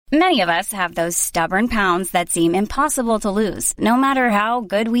Many of us have those stubborn pounds that seem impossible to lose, no matter how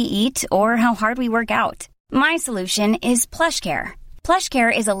good we eat or how hard we work out. My solution is PlushCare.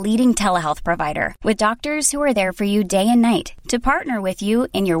 PlushCare is a leading telehealth provider with doctors who are there for you day and night to partner with you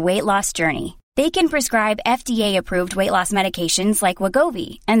in your weight loss journey. They can prescribe FDA-approved weight loss medications like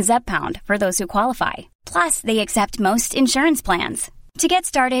Wegovy and Zepbound for those who qualify. Plus, they accept most insurance plans. To get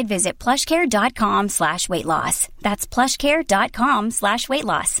started, visit plushcare.com/weightloss. That's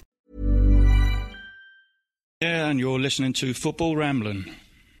plushcare.com/weightloss. Yeah, and you're listening to Football Ramblin'.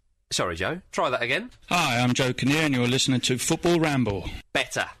 Sorry, Joe. Try that again. Hi, I'm Joe Kinnear, and you're listening to Football Ramble.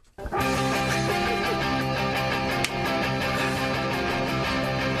 Better.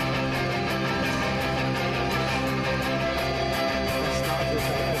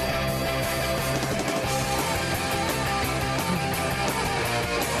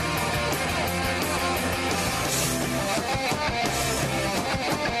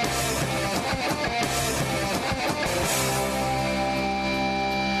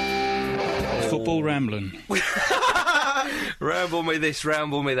 Football Ramblin'. Ramble me this,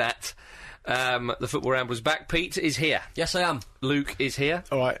 ramble me that. The Football Rambler's back. Pete is here. Yes, I am. Luke is here.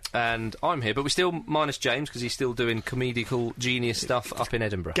 All right. And I'm here, but we're still minus James because he's still doing comedical genius stuff up in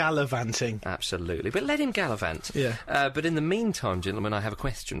Edinburgh. Gallivanting. Absolutely. But let him gallivant. Yeah. But in the meantime, gentlemen, I have a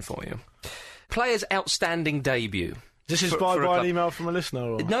question for you. Player's outstanding debut. This is inspired by an email from a listener?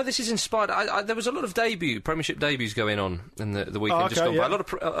 Or? No, this is inspired. There was a lot of Premiership debuts going on in the weekend just gone by. A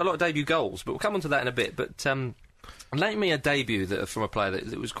lot of debut goals, but we'll come on to that in a bit. But name me a debut from a player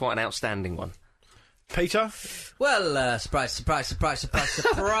that was quite an outstanding one. Peter? Well, surprise.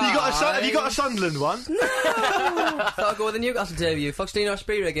 Have you got a Sunderland one? No! Thought I'd go with the Newcastle debut. Faustino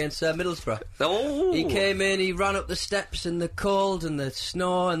Asprilla against Middlesbrough. Oh! He came in, he ran up the steps in the cold and the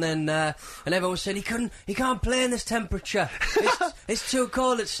snow, and then and everyone was saying he can't play in this temperature. It's too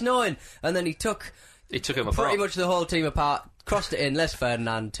cold, it's snowing. And then he took him apart. Pretty much the whole team apart. Crossed it in, Les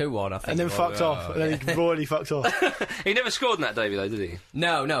Ferdinand, 2-1, I think. And then fucked off. And then he royally fucked off. He never scored in that debut, though, did he?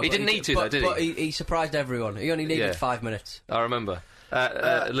 No. He didn't need to, though, did he? But he surprised everyone. He only needed 5 minutes. I remember.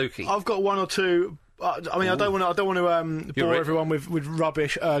 Lukey. I've got one or two. I don't want to bore everyone with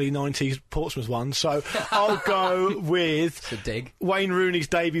rubbish early 90s Portsmouth ones, so I'll go with Wayne Rooney's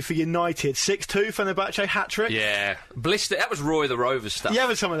debut for United. 6-2 Fenerbahce hat-trick. Yeah. Blister. That was Roy the Rover stuff. You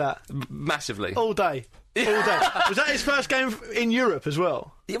having some of that? Massively. All day. All day. Was that his first game in Europe as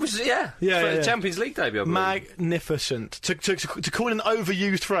well? It was, yeah. Champions League debut, I believe. Magnificent. To call it an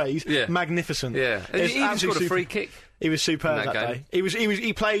overused phrase, magnificent. Yeah. He even scored a free kick. He was superb that day.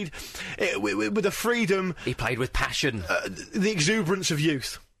 He played with a freedom. He played with passion. The exuberance of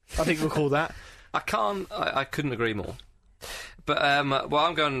youth, I think we'll call that. I couldn't agree more. But,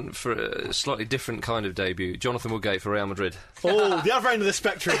 I'm going for a slightly different kind of debut. Jonathan Woodgate for Real Madrid. Oh, the other end of the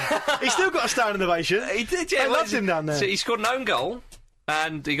spectrum. He's still got a standing ovation. He did, yeah. I loved him down there. So he scored an own goal,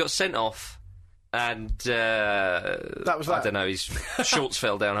 and he got sent off, and... that was that. I don't know, his shorts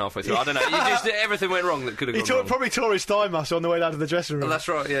fell down halfway through. I don't know, everything went wrong that could have gone wrong. Probably tore his thigh muscle on the way down to the dressing room. Oh, that's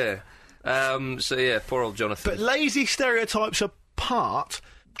right, yeah. Poor old Jonathan. But lazy stereotypes apart,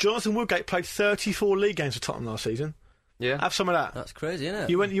 Jonathan Woodgate played 34 league games for Tottenham last season. Yeah, have some of that. That's crazy, isn't it?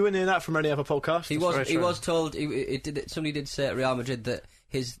 You wouldn't hear that from any other podcast. He was told. Somebody did say at Real Madrid that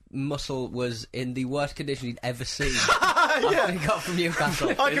his muscle was in the worst condition he'd ever seen. Yeah, he got from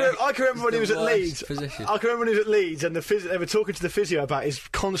Newcastle. I can remember when he was at Leeds. Position. I can remember when he was at Leeds, and they were talking to the physio about his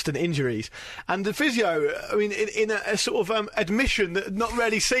constant injuries, and the physio, I mean, in a sort of admission that not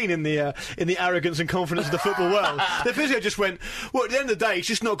rarely seen in the arrogance and confidence of the football world, the physio just went, "Well, at the end of the day, he's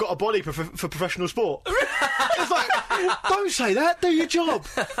just not got a body for professional sport." It's like, don't say that. Do your job.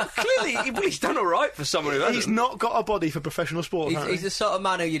 Clearly, he's done all right for someone who hasn't. He's not got a body for professional sport. He's the sort of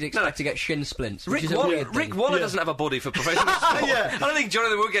man who you'd expect to get shin splints. Rick Waller doesn't have a body for professional sport. Yeah. I don't think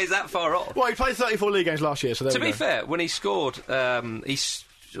Jonathan Woodgate's that far off. Well, he played 34 league games last year, so there to we be go. fair, when he scored, it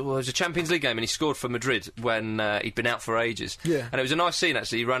was a Champions League game, and he scored for Madrid when he'd been out for ages. Yeah. And it was a nice scene,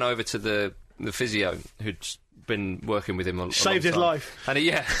 actually. He ran over to the physio who'd been working with him saved his life. And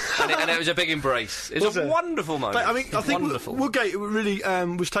and it was a big embrace. It was a wonderful moment. But, I mean, I think Woodgate really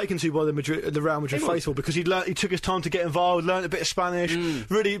was taken to by the Real Madrid faithful because he took his time to get involved, learned a bit of Spanish,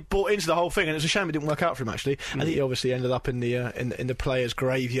 really bought into the whole thing, and it's a shame it didn't work out for him actually. And he obviously ended up in the players'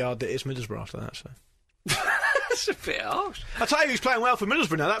 graveyard that is Middlesbrough after that. So. That's a bit harsh. I tell you, who's playing well for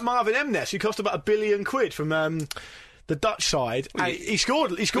Middlesbrough now. That Marvin Emnes, who cost about £1 billion from. The Dutch side, and he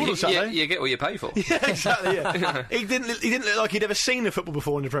scored on Saturday. You get what you pay for. Yeah, exactly. Yeah. He didn't look like he'd ever seen the football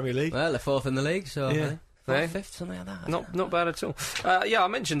before in the Premier League. Well, they're fourth in the league, so yeah. Fifth, something like that. Not bad at all. I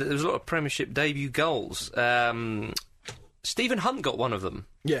mentioned that there was a lot of Premiership debut goals. Stephen Hunt got one of them.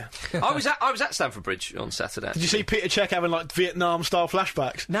 Yeah. I was at Stamford Bridge on Saturday. Did you see Peter Cech having like Vietnam-style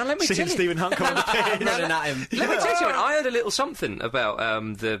flashbacks? Now let me seeing tell you. Stephen Hunt come on the pitch. Running at him. Let me tell you something. I heard a little something about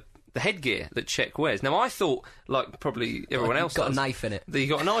the headgear that Cech wears. Now I thought, like probably everyone else, got does, a knife in it. that he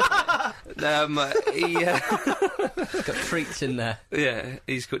got a knife in it. He's got treats in there. Yeah,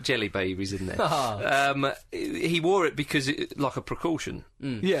 he's got jelly babies in there. Oh. He wore it because like a precaution.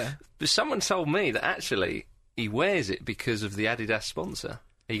 Yeah. But someone told me that actually he wears it because of the Adidas sponsor.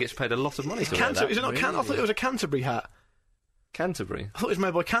 He gets paid a lot of money to wear that. Is it not I thought it was a Canterbury hat. Canterbury. I thought it was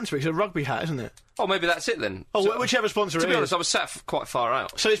made by Canterbury. It's a rugby hat, isn't it? Oh, maybe that's it then. Oh, So- whichever sponsor it is. To be honest, I was sat quite far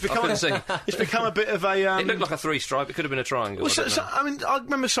out. So it's I become couldn't see. it's become a bit of a. It looked like a three-stripe. It could have been a triangle. Well, I don't know. I mean, I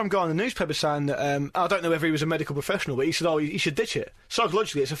remember some guy in the newspaper saying that I don't know whether he was a medical professional, but he said, he should ditch it.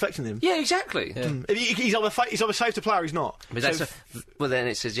 Psychologically, it's affecting him. Yeah, exactly. He's either saved a player or he's not. But well, then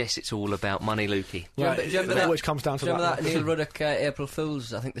it suggests it's all about money, Lukey. Right, Do you remember it that- always comes down to Do you that. remember that Neil Ruddock April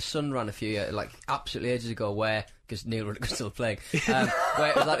Fools? I think the Sun ran a few years, like absolutely ages ago, where because Neil Ruddock was still playing, where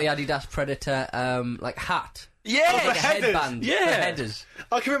it was like the Adidas Predator like hat. Yeah, Oh, Like a for headers. headband Yeah. for headers.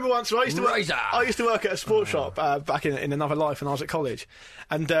 I can remember once when I Razor. used to work at a sports shop back in another life when I was at college,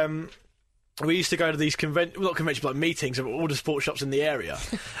 and we used to go to these not conventions, but like meetings of all the sports shops in the area.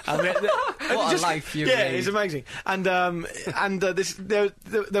 And What a life you Yeah, lead. it's amazing. And there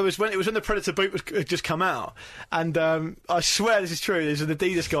was when the Predator boot had just come out, and I swear this is true. There's an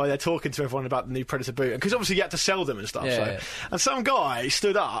Adidas guy there talking to everyone about the new Predator boot, because obviously you had to sell them and stuff. Yeah, so. yeah. And some guy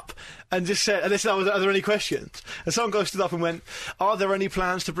stood up and just said, and they said, "Are there any questions?" And some guy stood up and went, "Are there any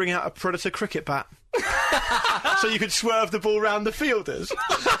plans to bring out a Predator cricket bat?" So you could swerve the ball round the fielders.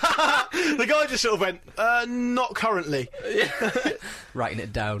 The guy just sort of went, "Not currently." Writing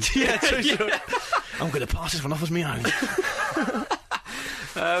it down. Yeah, true. I'm going to pass this one off as my own.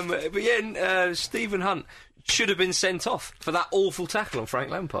 But yeah, Stephen Hunt should have been sent off for that awful tackle on Frank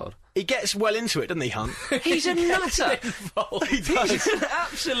Lampard. He gets well into it, doesn't he, Hunt? He's a nutter. He does. He's an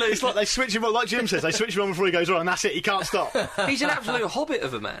absolute. It's like they switch him on, like Jim says, they switch him on before he goes on, and that's it, he can't stop. He's an absolute hobbit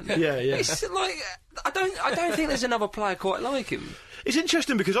of a man. Yeah, yeah. It's like I don't think there's another player quite like him. It's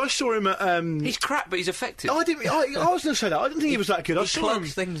interesting because I saw him at... He's crap, but he's effective. I was going to say that. I didn't think he was that good. I He saw him...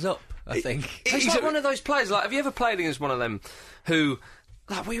 clogs things up, I think. He's like one of those players. Like, have you ever played against one of them who?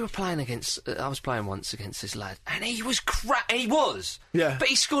 Like, we were playing against... I was playing once against this lad, and he was crap. He was. Yeah. But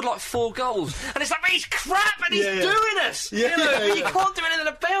he scored like 4 goals. And it's like, he's crap, and he's Yeah, yeah. doing us! Yeah, you know, yeah, you yeah. can't do anything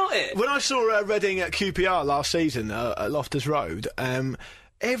about it. When I saw Reading at QPR last season at Loftus Road,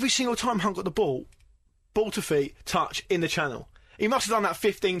 every single time Hunt got the ball to feet, touch, in the channel. He must have done that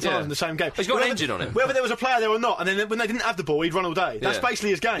 15 times Yeah. in the same game. He's got an engine on him. Whether there was a player there or not, and then when they didn't have the ball, he'd run all day. That's Yeah. basically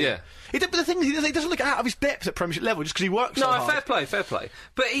his game. Yeah. But the thing is, he doesn't look out of his depth at Premiership level just because he works so No, hard. fair play.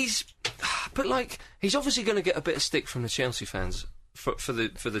 But he's obviously going to get a bit of stick from the Chelsea fans for the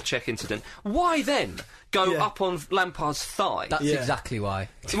Cech incident. Why then go Yeah. up on Lampard's thigh? That's Yeah. exactly why.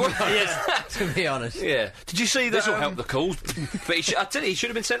 yeah. To be honest. Yeah. Did you see that? This will help the cause. But I tell you, he should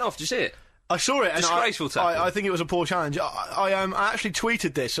have been sent off. Did you see it? I saw it. And Disgraceful tackle. I think it was a poor challenge. I actually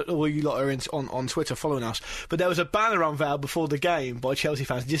tweeted this. All you lot are on Twitter following us. But there was a banner unveiled before the game by Chelsea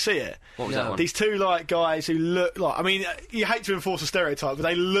fans. Did you see it? What was that one? These two guys who look like. I mean, you hate to enforce a stereotype, but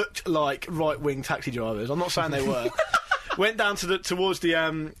they looked like right-wing taxi drivers. I'm not saying they were. Went down towards the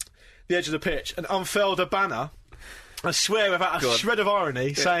edge of the pitch and unfurled a banner. I swear, without a shred of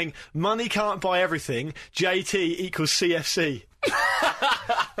irony, saying "Money can't buy everything. JT equals CFC."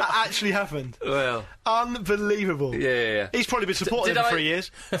 That actually happened. Well, Unbelievable. yeah. He's probably been supporting him for 3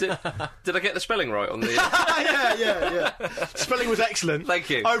 years. Did I get the spelling right on the? yeah. Spelling was excellent. Thank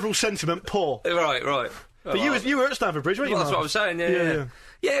you. Overall sentiment poor. Right. But you were at Stamford Bridge, weren't you? Well, that's Mark? what I was saying. Yeah.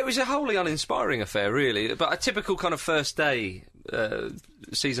 Yeah, it was a wholly uninspiring affair, really. But a typical kind of first day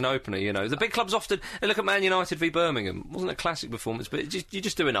season opener, you know. The big clubs often... Look at Man United v Birmingham. Wasn't a classic performance, but you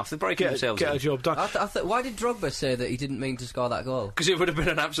just do enough. They're breaking themselves Get in. a job done. Why did Drogba say that he didn't mean to score that goal? Because it would have been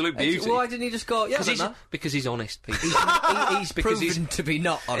an absolute beauty. Why didn't he just go, yeah, Because he's honest, Pete. he's because proven to be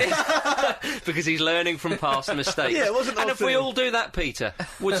not honest. Because he's learning from past mistakes. Yeah, it wasn't and our if we thing. all do that, Peter,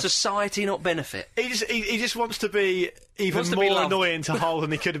 would society not benefit? He just wants to be even Wants to be more loved. annoying to Hull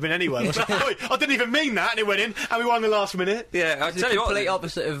than he could have been anyway. I was like, "Oi, I didn't even mean that, and it went in, and we won the last minute. Yeah, I The tell you what. complete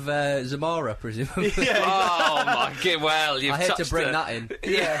opposite of Zamora, presumably. Yeah, Oh my god! Well, you've I hate to touched bring it. that in.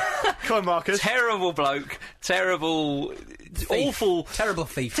 Yeah, come on, Marcus. terrible bloke, terrible, awful, Terrible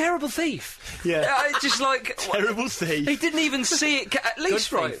thief. terrible thief. Yeah. Just like Terrible thief. He didn't even see it. At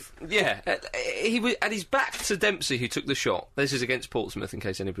least, Good right? thief. Yeah, he was at his back to Dempsey, who took the shot. This is against Portsmouth, in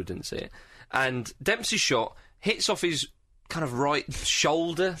case anybody didn't see it. And Dempsey's shot hits off his kind of right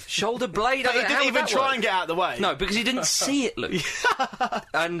shoulder blade. He didn't even try and get out of the way. No, because he didn't see it, Luke.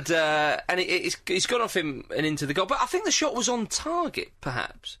 and it's gone off him and into the goal. But I think the shot was on target,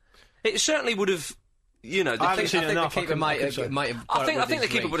 perhaps. It certainly would have... You know, I think the keeper might have. I think the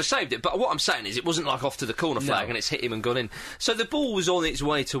keeper would have saved it, but what I'm saying is it wasn't like off to the corner flag and it's hit him and gone in. So the ball was on its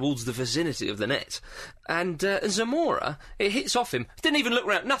way towards the vicinity of the net, and Zamora, it hits off him. Didn't even look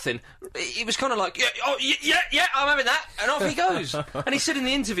round, nothing. He was kind of like, yeah, I'm having that, and off he goes. And he said in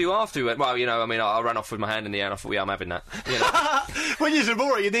the interview after, he went, well, you know, I mean, I ran off with my hand in the air, and I thought, yeah, I'm having that. You know? When you're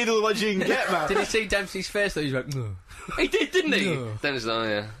Zamora, you need all the ones you can get, man. Did you see Dempsey's face though? He was like, no. He did, didn't he? No.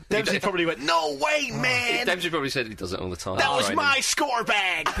 Dempsey probably went, no way, man. Dempsey probably said he does it all the time. That was my score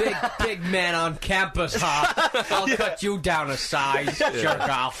bag. Big man on campus, huh? I'll cut you down a size, jerk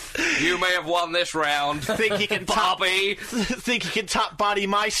off. You may have won this round. Think you can Bobby. Think you can top body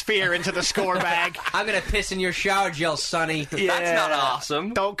my sphere into the score bag. I'm gonna piss in your shower gel, Sonny. Yeah. That's not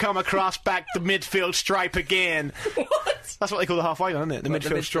awesome. Don't come across back the midfield stripe again. What? That's what they call the halfway line, isn't it? The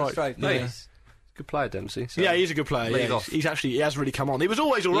midfield stripe. Nice. Good player, Dempsey. So Yeah, he's a good player. Leave Yeah, off. he has really come on. He was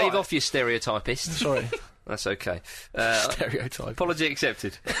always all right. Leave off your stereotypist. Sorry. That's okay. Stereotype. Apology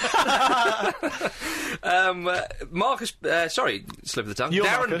accepted. Marcus, slip of the tongue. You're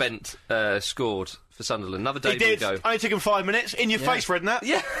Darren Marcus. Bent scored for Sunderland. Another He debut did. go. Only took him 5 minutes. In your face, Redknapp.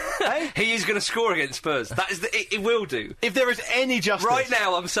 Yeah, he is going to score against Spurs. That is it will do. If there is any justice. Right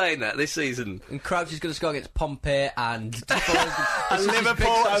now, I'm saying that this season. And Crouch is going to score against Pompey and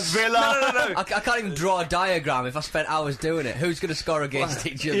Liverpool, a Villa. No. I can't even draw a diagram if I spent hours doing it. Who's going to score against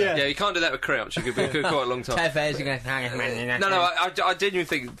each other? Yeah. Yeah, you can't do that with Crouch. It could be quite a long time. Tevez, you're going to... No, I genuinely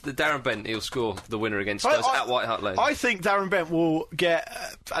think that Darren Bent, he'll score the winner against Spurs at White Hart Lane. I think Darren Bent will get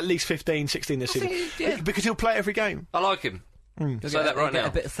at least 15, 16 this season. Because he'll play every game. I like him. Say that right now.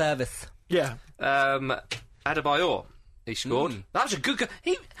 A bit of service. Yeah. Adebayor, he scored. That was a good goal.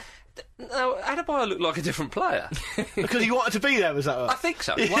 Adebayor looked like a different player. Because he wanted to be there, was that I think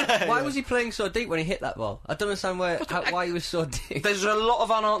so. Why was he playing so deep when he hit that ball? I don't understand why he was so deep. There's a lot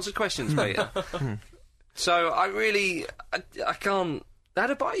of unanswered questions, Peter. So I can't...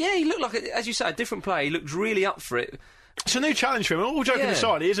 Adebayor, yeah, he looked like, as you say, a different player. He looked really up for it. It's a new challenge for him. All joking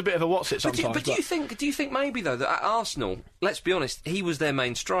aside, he is a bit of a what's it sometimes. But do you think maybe though that at Arsenal, let's be honest, he was their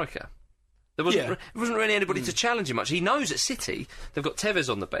main striker? There wasn't really anybody to challenge him much. He knows at City they've got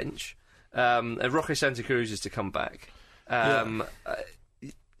Tevez on the bench, and Roque Santa Cruz is to come back.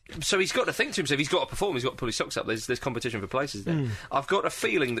 So he's got to think to himself, he's got to perform, he's got to pull his socks up, there's competition for places there. I've got a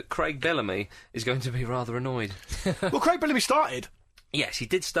feeling that Craig Bellamy is going to be rather annoyed. Well, Craig Bellamy started. Yes, he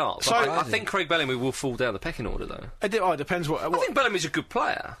did start. But I think Craig Bellamy will fall down the pecking order, though. It depends what... I think Bellamy's a good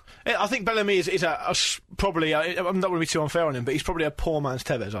player. I think Bellamy is probably... I'm not going to be too unfair on him, but he's probably a poor man's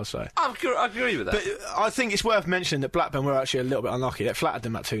Tevez, I'd say. I agree with that. But I think it's worth mentioning that Blackburn were actually a little bit unlucky. They flattered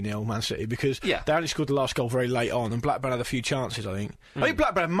them at 2-0, Man City, because they only scored the last goal very late on, and Blackburn had a few chances, I think. I think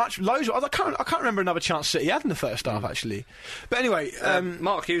Blackburn had loads... I can't remember another chance City had in the first half, actually. But anyway...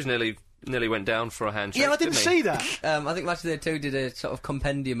 Mark Hughes nearly went down for a handshake. Yeah, I didn't see that. I think Match of the Day 2 did a sort of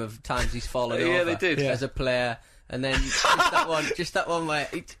compendium of times he's fallen over. Yeah, they did. As a player. And then just that one where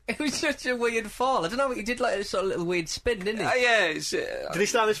it was such a weird fall. I don't know, he did like a sort of little weird spin, didn't he? Yeah. Did he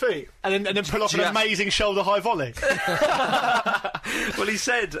stand on his feet and then pull off an amazing shoulder high volley? Well, he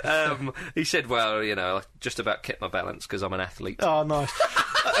said, well, you know, I just about kept my balance because I'm an athlete. Oh, nice.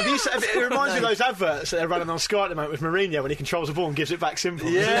 It reminds me of those adverts that they're running on Sky at the moment with Mourinho when he controls the ball and gives it back simple.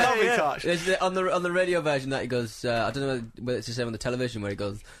 It's a lovely touch. On the radio version that he goes, I don't know whether it's the same on the television where he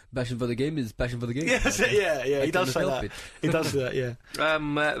goes, passion for the game is passion for the game. Yeah, he does say that. He does do that, yeah.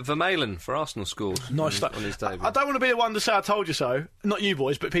 Vermaelen for Arsenal scored. Nice stuff. On his debut. I don't want to be the one to say I told you so. Not you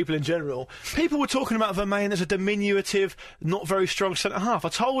boys, but people in general. People were talking about Vermaelen as a diminutive, not very strong centre-half. I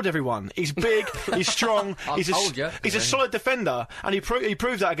told everyone. He's big, he's strong, he's a solid defender, and he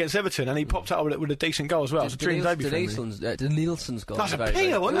proved that against Everton, and he popped out with a decent goal as well. It's a dream debut for him. Nielsen's goal. That's a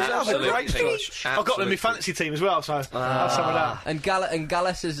pinger, wasn't it? That was a great stretch. I've got them in my fantasy team as well, so I'll have some of that. And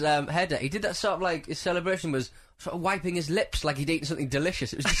Gallas's header, he did that sort of like, his celebration was sort of wiping his lips like he'd eaten something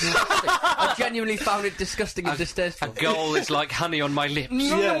delicious. It was disgusting. I genuinely found it disgusting and distasteful. A goal is like honey on my lips. Did he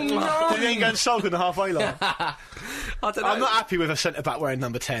then go and sulk on the halfway line? I don't know. I'm not happy with a centre-back wearing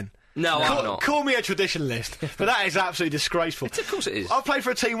number 10. No, I'm not. Call me a traditionalist, but that is absolutely disgraceful. Of course it is. I've played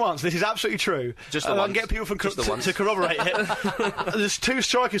for a team once. This is absolutely true. Just the once. I can get people to corroborate it. There's 2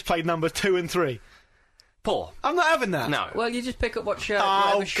 strikers played number 2 and 3. Poor. I'm not having that. No. Well, you just pick up what shirt.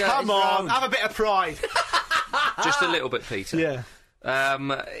 Oh, shirt come is on. round. Have a bit of pride. Just a little bit, Peter. Yeah.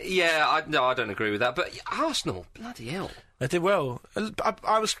 I don't agree with that. But Arsenal, bloody hell. They did well.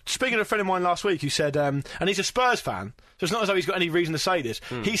 I was speaking to a friend of mine last week who said, and he's a Spurs fan, so it's not as though he's got any reason to say this.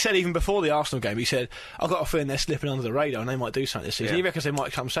 He said even before the Arsenal game, he said, I've got a feeling they're slipping under the radar and they might do something this season. He reckons they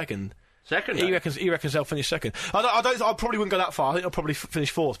might come second. He reckons they'll finish second. I probably wouldn't go that far. I think they'll probably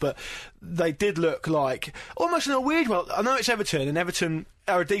finish fourth, but they did look like almost in a weird way. I know it's Everton, and Everton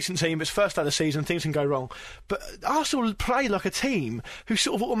are a decent team. It's first day of the season, things can go wrong. But Arsenal play like a team who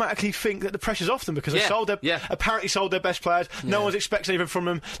sort of automatically think that the pressure's off them because they apparently sold their best players. No one expects anything from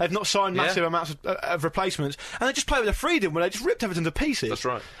them. They've not signed massive amounts of replacements, and they just play with a freedom where they just ripped Everton to pieces. That's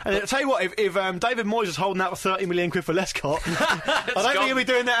right. And I'll tell you what, if David Moyes is holding out for 30 million quid for Lescott, I don't think he'll be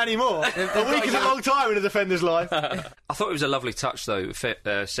doing that anymore. A week is a long time in a defender's life. I thought it was a lovely touch though,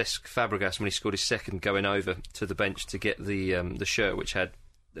 Cesc Fabregas, when he scored his second, going over to the bench to get the shirt which had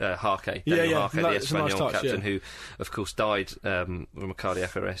Daniel Jarque, the Espanyol captain, who of course died from a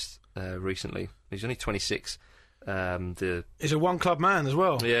cardiac arrest recently. He's only 26. He's a one-club man as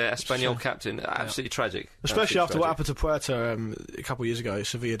well. Yeah, Espanyol captain. Absolutely tragic. Especially after what happened to Puerta a couple of years ago,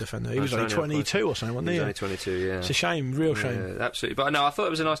 Sevilla defender. He was only 22 or something, wasn't he? He was only 22, yeah. It's a shame, real shame. Absolutely. But no, I thought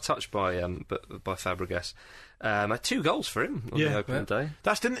it was a nice touch by Fabregas. 2 goals for him on the opening day.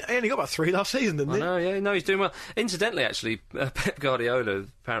 He only got about 3 last season, didn't he? I know, yeah, no, he's doing well. Incidentally, actually, Pep Guardiola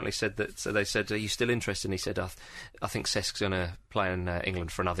apparently said that. So they said, "Are you still interested?" And he said, "I think Cesc's going to play in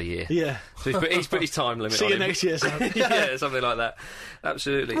England for another year." Yeah, so he's put his time limit. See on you him. Next year. Yeah, something like that.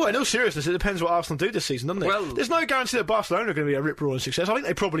 Absolutely. Well, in all seriousness, it depends what Arsenal do this season, doesn't it? Well, there's no guarantee that Barcelona are going to be a rip-roaring success. I think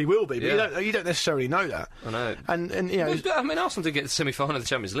they probably will be, but you don't necessarily know that. I know. And you know, I mean, Arsenal did get the semi-final of the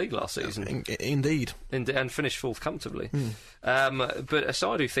Champions League last season. Indeed. And finished fourth comfortably. But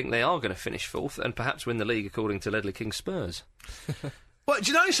aside who think they are going to finish fourth and perhaps win the league, according to Ledley King's Spurs. Well,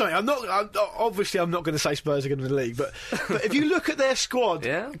 do you know something? I'm not going to say Spurs are going to win the league, but if you look at their squad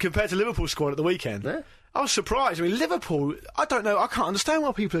compared to Liverpool's squad at the weekend, I was surprised. I mean, Liverpool, I don't know, I can't understand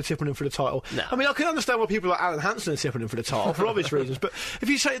why people are tipping them for the title. No. I mean, I can understand why people like Alan Hansen are tipping them for the title, for obvious reasons, but if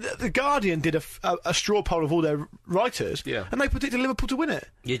you say that The Guardian did a straw poll of all their writers, and they predicted Liverpool to win it.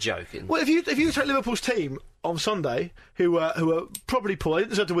 You're joking. Well, if you take Liverpool's team on Sunday, who were probably poor, they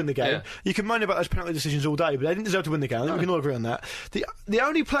didn't deserve to win the game. You can moan about those penalty decisions all day, but they didn't deserve to win the game. I think we can all agree on that. The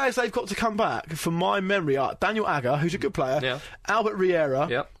only players they've got to come back, from my memory, are Daniel Agger, who's a good player, Albert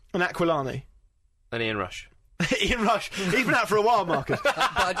Riera, and Aquilani. And Ian Rush. Ian Rush, he's been out for a while, Marcus. But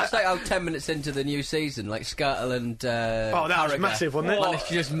I just like how 10 minutes into the new season, like Skrtel and that was massive, wasn't it? Managed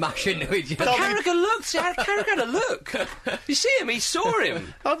to just mash into each other. But Carragher looked. Carragher had a look. You see him? He saw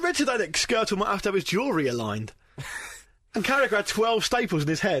him. I read today that Skrtel might have to have his jaw realigned. And Carragher had 12 staples in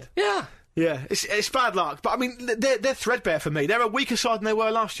his head. Yeah, it's bad luck. But I mean, they're threadbare for me. They're a weaker side than they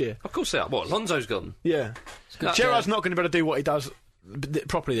were last year. Of course they are. What? Alonso's gone. Yeah, Gerrard's not going to be able to do what he does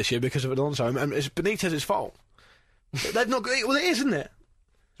properly this year because of Alonso, and it's Benitez's fault. They've not. Well, it is, isn't it?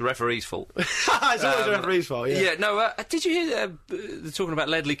 The referee's fault. It's always the referee's fault. Yeah. No. Did you hear they're talking about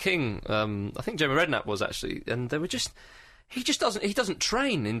Ledley King? I think Jamie Redknapp was actually, and they were just. He doesn't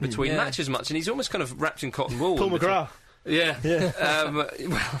train in between matches much, and he's almost kind of wrapped in cotton wool. Paul McGrath. Yeah.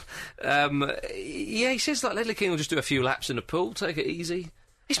 He says like Ledley King will just do a few laps in the pool, take it easy.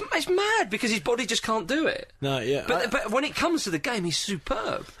 It's mad because his body just can't do it. No, yeah. But when it comes to the game, he's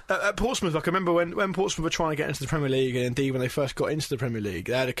superb. At Portsmouth, I can remember when Portsmouth were trying to get into the Premier League, and indeed when they first got into the Premier League,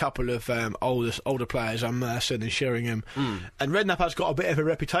 they had a couple of older players, Merson and Sheringham, and Redknapp has got a bit of a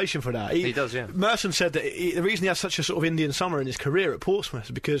reputation for that. He does, yeah. Merson said that the reason he had such a sort of Indian summer in his career at Portsmouth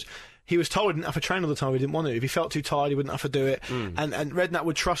is because he was told he didn't have to train all the time. He didn't want to. If he felt too tired, he wouldn't have to do it. And Redknapp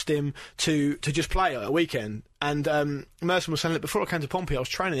would trust him to just play at a weekend. And Merson was saying that before I came to Pompey, I was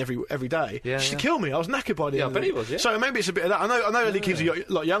training every day. Yeah, to kill me. I was knackered by the end. I bet he was. Yeah. So maybe it's a bit of that. I know Ledley King's a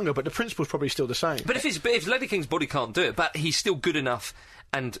lot younger, but the principle's probably still the same. But if Ledley King's body can't do it, but he's still good enough,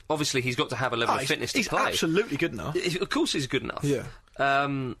 and obviously he's got to have a level of fitness to play. He's absolutely good enough. Of course, he's good enough. Yeah.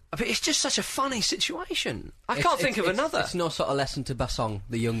 But it's just such a funny situation. I can't think of another. It's no sort of lesson to Bassong,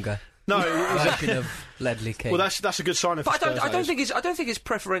 the younger. No, version of Ledley King. Well, that's a good sign of. But I don't think it's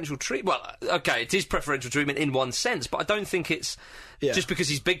preferential treatment. Well, okay, it is preferential treatment in one sense, but I don't think it's just because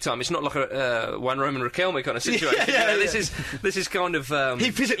he's big time. It's not like a Juan Roman Riquelme kind of situation. This is kind of.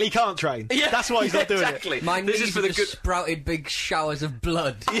 He physically can't train. Yeah, that's why he's not doing it. My knees is for the good. Sprouted big showers of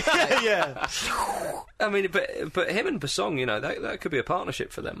blood. Yeah. I mean, but him and Bassong, that could be a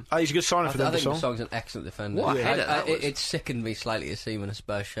partnership for them. He's a good sign for them. I think Bassong's an excellent defender. What a header that was. It sickened me slightly to see him in a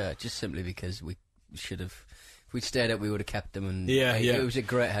Spurs shirt, just simply because we should have. If we'd stayed up, we would have kept him. And it was a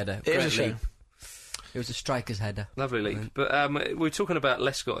great header. It was a shame. It was a striker's header. Lovely leap. But we were talking about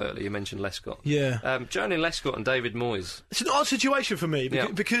Lescott earlier. You mentioned Lescott. Yeah. Journey Lescott and David Moyes. It's an odd situation for me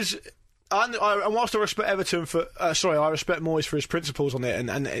because And whilst I respect Everton for, I respect Moyes for his principles on it,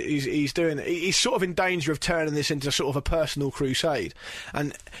 and he's sort of in danger of turning this into sort of a personal crusade.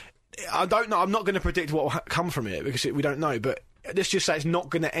 And I don't know. I'm not going to predict what will come from it because we don't know. But let's just say it's not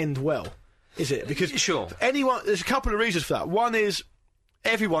going to end well, is it? Because there's a couple of reasons for that. One is,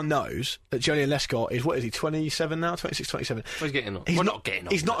 everyone knows that Joleon Lescott is, what is he, 27 now? 26, 27. Well, he's getting on. Not getting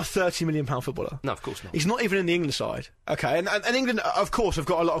on. He's not a £30 million footballer. No, of course not. He's not even in the England side. Okay, and England, of course, have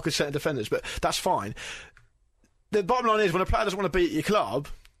got a lot of good centre defenders, but that's fine. The bottom line is, when a player doesn't want to be at your club,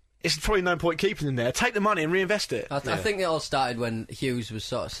 it's probably no point keeping him there. Take the money and reinvest it. I think it all started when Hughes was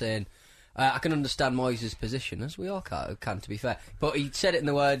sort of saying, I can understand Moyes' position, as we all can, to be fair. But he said it in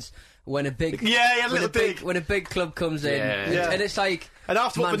the words, when a big club comes in, and it's like, and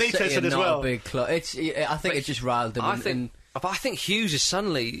after what Benitez said as well, a big club. I think it just riled him. But I think Hughes is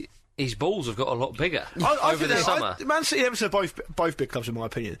suddenly, his balls have got a lot bigger over the summer. Man City and Everton are both big clubs in my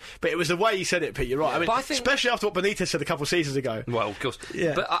opinion, but it was the way he said it, Pete. You're right. I think, especially after what Benitez said a couple of seasons ago. Well, of course.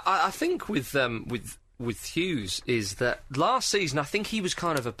 Yeah. But I think with Hughes is that last season I think he was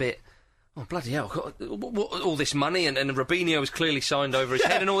kind of a bit. Oh, bloody hell, all this money, and Robinho was clearly signed over his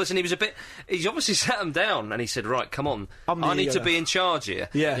head and all this, and he's obviously sat him down, and he said, right, come on, I need to be in charge here.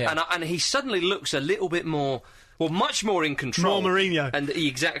 Yeah. And he suddenly looks a little bit more, well, much more in control. More Mourinho. And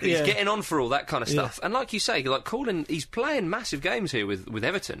he's getting on for all that kind of stuff. And like you say, he's playing massive games here with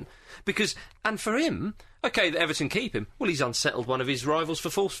Everton, and for him, okay, Everton keep him. Well, he's unsettled one of his rivals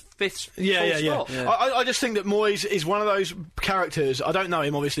for fifth spot. Yeah. I just think that Moyes is one of those characters. I don't know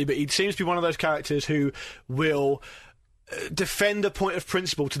him, obviously, but he seems to be one of those characters who will defend a point of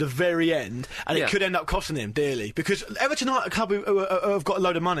principle to the very end, and it could end up costing him dearly. Because Everton aren't a club who have got a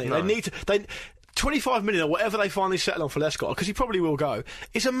load of money. No. They need to. 25 million or whatever they finally settle on for Lescott, because he probably will go,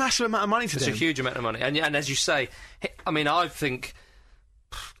 it's a massive amount of money to them. It's a huge amount of money. And as you say, I think.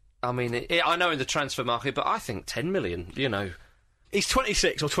 I know in the transfer market, but I think 10 million, He's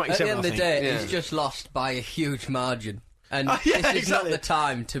 26 or 27, At the end of the day, he's just lost by a huge margin. And this is not the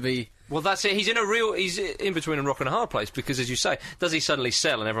time to be... Well, that's it. He's in between a rock and a hard place, because, as you say, does he suddenly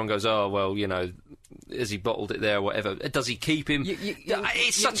sell and everyone goes, oh, well, has he bottled it there or whatever? Does he keep him? You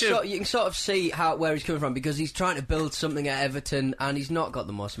can sort of see where he's coming from, because he's trying to build something at Everton and he's not got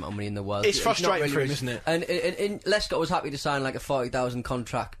the most amount of money in the world. It's frustrating for him, isn't it? And Lescott was happy to sign like a 40,000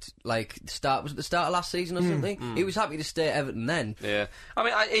 contract, was it the start of last season or something? He was happy to stay at Everton then. Yeah.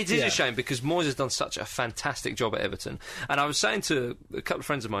 It is a shame, because Moyes has done such a fantastic job at Everton. And I was saying to a couple of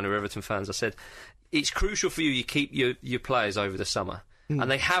friends of mine who are Everton fans, I said, it's crucial for you keep your players over the summer. And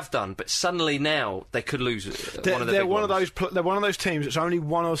they have done, but suddenly now they could lose one of the big ones. They're one of those teams that's only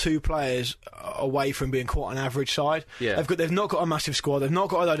one or two players away from being quite an average side. Yeah. They've not got a massive squad. They've not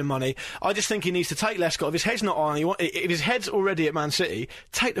got a load of money. I just think he needs to take Lescott. If his head's not on, if his head's already at Man City,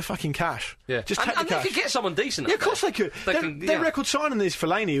 take the fucking cash. Yeah. Just take the cash. They could get someone decent. Yeah, of course they could. Their record signing is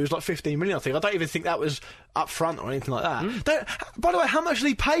Fellaini, who was like 15 million, I think. I don't even think that was up front or anything like that. By the way, how much did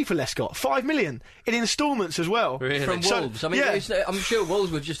he pay for Lescott? 5 million in instalments as well. Really? From Wolves. I'm sure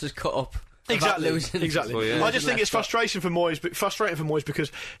Wolves were just as cut up. Exactly. Well, yeah. I just think it's frustrating for Moyes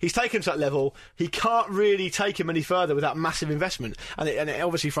because he's taken him to that level. He can't really take him any further without massive investment, and it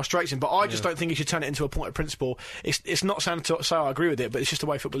obviously frustrates him. But I just don't think he should turn it into a point of principle. It's not saying to say I agree with it, but it's just the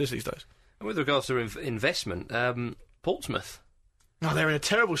way football is these days. And with regards to investment, Portsmouth. No, they're in a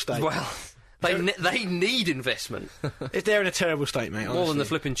terrible state. Well, they need investment. They're in a terrible state, mate. More than the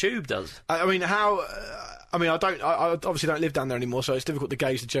flipping Tube does. I obviously don't live down there anymore, so it's difficult to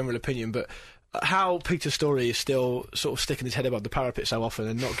gauge the general opinion, but how Peter Storey is still sort of sticking his head above the parapet so often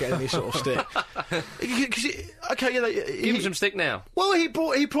and not getting any sort of stick. Give him some stick now. Well, he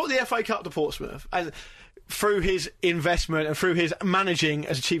brought the FA Cup to Portsmouth, and through his investment and through his managing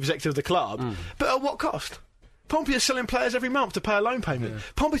as a chief executive of the club, but at what cost? Pompey are selling players every month to pay a loan payment. Yeah.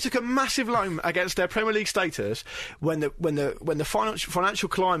 Pompey took a massive loan against their Premier League status when the financial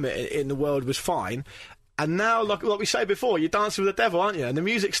climate in the world was fine. And now, like we say before, you're dancing with the devil, aren't you? And the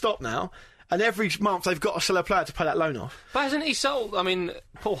music stopped now. And every month they've got to sell a player to pay that loan off. But hasn't he sold?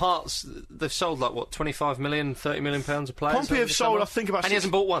 Paul Hart's, they've sold like, what, 25 million, 30 million pounds a player? Pompey have sold, I think, about... And he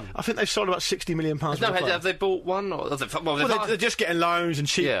hasn't bought one? I think they've sold about 60 million pounds. No, have they bought one? Or they're just getting loans and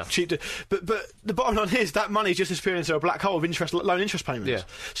cheap... But the bottom line is that money is just disappearing into a black hole of loan interest payments. Yeah.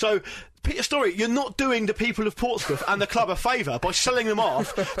 So, Peter Storey, you're not doing the people of Portsmouth and the club a favour by selling them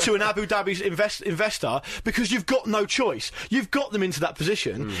off to an Abu Dhabi investor, because you've got no choice. You've got them into that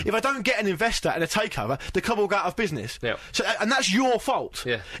position. If I don't get an investor and a takeover, the club will go out of business. Yeah. So, and that's your fault.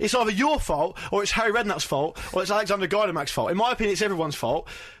 Yeah. It's either your fault, or it's Harry Redknapp's fault, or it's Alexander Gaidamak's fault. In my opinion, it's everyone's fault.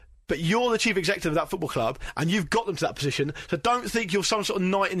 but you're the chief executive of that football club, and you've got them to that position, so don't think you're some sort of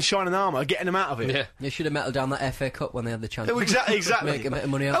knight in shining armour getting them out of it. Yeah. They should have metal down that FA Cup when they had the chance. Exactly. Make a bit of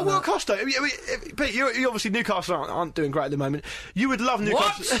money out At of what that. cost, though? I mean, Pete, you obviously Newcastle aren't doing great at the moment. You would love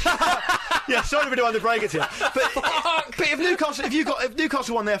Newcastle. Yeah, sorry to be the one to break it to you. But if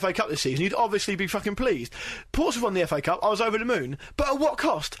Newcastle won the FA Cup this season, you'd obviously be fucking pleased. Portsmouth won the FA Cup, I was over the moon. But at what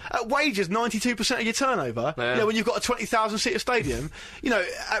cost? At wages, 92% of your turnover. Yeah. You know, when you've got a 20,000-seater stadium, you know,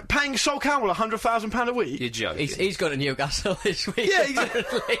 paying Sol Campbell £100,000 a week. You're joking. He's gone to Newcastle this week. Yeah,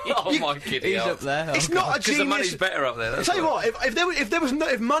 exactly. Oh my goodness. He's up there. It's not a Because genius. the money's better up there. I'll tell you what,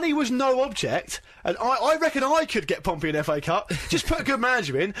 if money was no object, and I reckon I could get Pompey an FA Cup, just put a good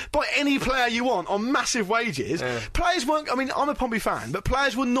manager in, buy any player you want on massive wages. Yeah. Players won't, I mean, I'm a Pompey fan, but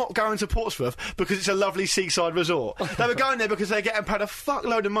players will not go into Portsmouth because it's a lovely seaside resort. They were going there because they're getting paid a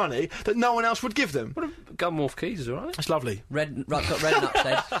fuckload of money that no one else would give them. Gunwharf Quays is alright. It's lovely. Redknapp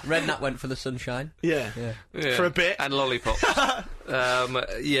said. Redknapp went for the sunshine. Yeah. For a bit. And lollipops.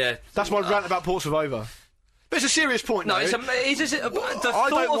 Yeah. That's my rant about Portsmouth over. But it's a serious point, No, though. the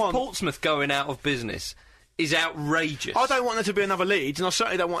thought of Portsmouth going out of business is outrageous. I don't want there to be another Leeds, and I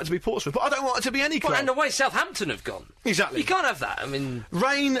certainly don't want it to be Portsmouth, but I don't want it to be any club. Well, and the way Southampton have gone. Exactly. You can't have that. I mean,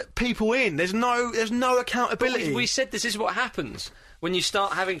 rein people in. There's no accountability. We said this is what happens when you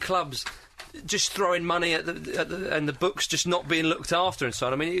start having clubs just throwing money at and the books just not being looked after and so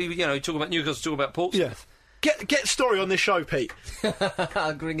on. I mean, you know, talk about Newcastle, talk about Portsmouth. Yeah. Get Story on this show, Pete.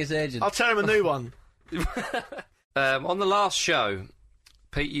 I'll ring his agent. I'll tell him a new one. On the last show,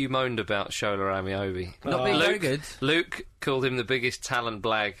 Pete, you moaned about Shola Amiobi. Not being very good. Luke called him the biggest talent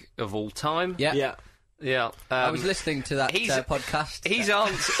blag of all time. Yeah. Yeah. I was listening to that podcast. He's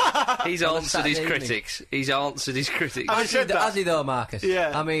answered his critics. He's answered his critics. Has he though, Marcus?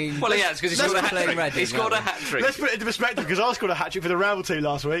 Yeah. I mean... Well, he has, because he scored a hat-trick. He scored a hat-trick. Let's put it into perspective, because I scored a hat-trick for the Ramble team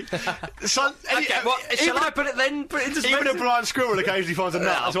last week. Shall I put it into perspective? Even a Brian Squirrel occasionally finds a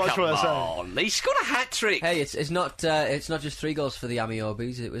nut, that's what I was trying to say. He scored a hat-trick. Hey, it's not just 3 goals for the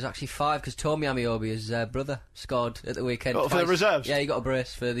Amiobis, it was actually 5, because Tommy Amiobi, his brother, scored at the weekend. For the reserves? Yeah, he got a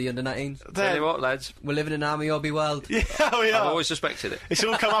brace for the under-19s. Tell you what, lads. We're living in Amiobi world. Yeah, we are. I've always suspected it. It's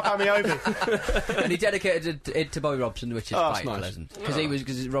all come up Amiobi. And he dedicated it to Bobby Robson, which is quite nice. pleasant.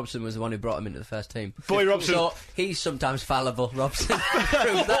 Because Robson was the one who brought him into the first team. Bobby Robson. So he's sometimes fallible, Robson.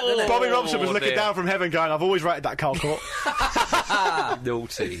 Bobby Robson was looking down from heaven going, I've always rated that Carl Court.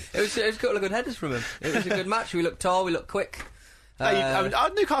 Naughty. It was a couple of good headers from him. It was a good match. We looked tall, we looked quick.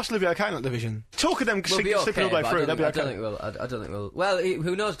 Newcastle will be okay in that division. Talk of them slipping all the way through, they'll be okay. I don't think we'll. Well,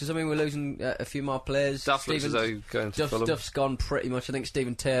 who knows? Because I mean, we're losing a few more players. Duff looks as though going to Fulham. Duff's gone pretty much. I think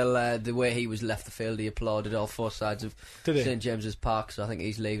Stephen Taylor, the way he was left the field, he applauded all 4 sides of St James's Park. So I think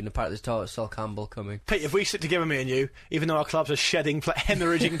he's leaving. Apparently, there's Sol Campbell coming. Pete, if we sit together, me and you, even though our clubs are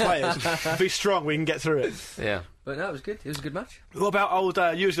hemorrhaging players, if we're strong, we can get through it. Yeah. But no, it was good. It was a good match. What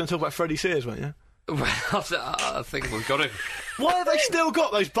about you was going to talk about Freddie Sears, weren't you? Well, I think we've got to. Why have they still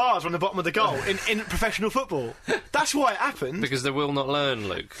got those bars on the bottom of the goal in professional football? That's why it happened. Because they will not learn,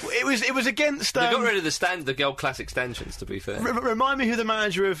 Luke. It was against. They got rid of the gold classic stanchions. To be fair, remind me who the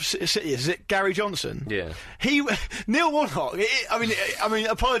manager of City is. Is it Gary Johnson? Yeah. Neil Warnock. I mean,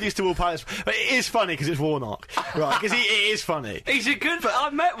 apologies to all players, but it is funny because it's Warnock, right? Because it is funny. He's a good. I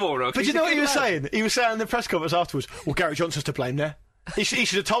met Warnock. But you know what he was saying? He was saying in the press conference afterwards. Well, Gary Johnson's to blame there. He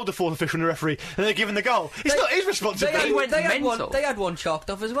should have told the 4th official and the referee, and they're given the goal. It's not his responsibility. They had one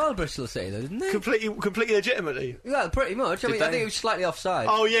chalked off as well, Bristol City, though, didn't they? Completely legitimately. Well, pretty much. I think it was slightly offside.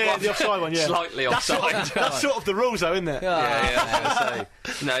 Oh yeah, the offside one. Yeah, slightly offside. That's sort of the rules, though, isn't it? Yeah.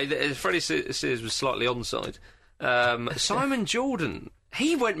 No, Freddie Sears was slightly onside. Simon Jordan.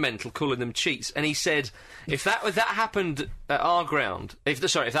 He went mental calling them cheats, and he said, if that happened at our ground, if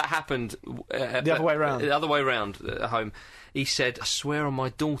that happened the other way round at home, he said, I swear on my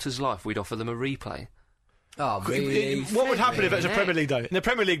daughter's life we'd offer them a replay. Oh, really? What would happen if it was a Premier League, though? In the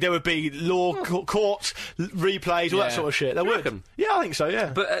Premier League, there would be courts, replays, all that sort of shit. There would. Yeah, I think so,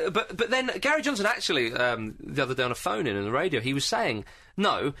 yeah. But then Gary Johnson actually, the other day on a phone-in on the radio, he was saying,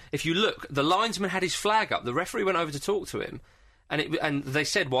 no, if you look, the linesman had his flag up, the referee went over to talk to him, and they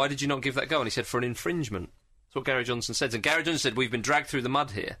said, why did you not give that goal? And he said, for an infringement. That's what Gary Johnson said. And Gary Johnson said, we've been dragged through the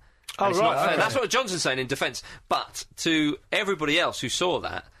mud here. Oh, right. Okay. That's what Johnson's saying in defence. But to everybody else who saw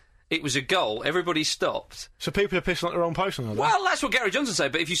that, it was a goal. Everybody stopped. So people are pissing at the wrong post on that? Well, that's what Gary Johnson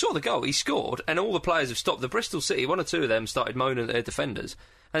said. But if you saw the goal, he scored, and all the players have stopped. The Bristol City, 1 or 2 of them started moaning at their defenders,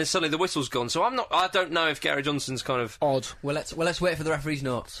 and then suddenly the whistle's gone. So I don't know if Gary Johnson's kind of odd. Well, let's wait for the referee's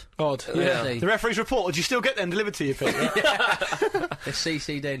notes. Odd. Yeah. The referee's report. Did you still get them delivered to you, Pete? It's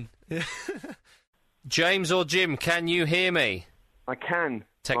CC'd in. James or Jim, can you hear me? I can.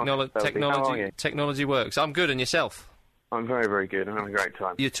 Technology works. I'm good, and yourself? I'm very, very good. I'm having a great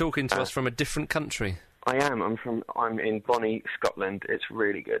time. You're talking to us from a different country. I am. I'm in Bonnie, Scotland. It's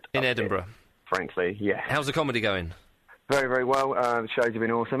really good. In Edinburgh? Frankly, yeah. How's the comedy going? Very, very well. The shows have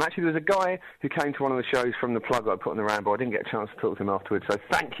been awesome. Actually, there was a guy who came to one of the shows from the plug I put on the Ramble. I didn't get a chance to talk to him afterwards, so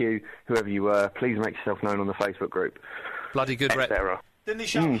thank you, whoever you were. Please make yourself known on the Facebook group. Bloody good rep. Didn't he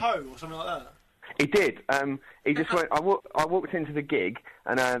shout ho or something like that? He did. He just went... I walked into the gig,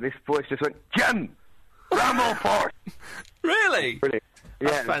 and this voice just went, Jim! Ramble Force! Really? Brilliant.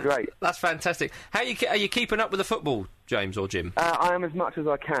 Yeah, that's great. That's fantastic. Are you keeping up with the football, James or Jim? I am as much as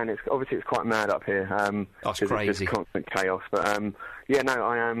I can. Obviously it's quite mad up here. That's crazy. It's constant chaos. But yeah, no,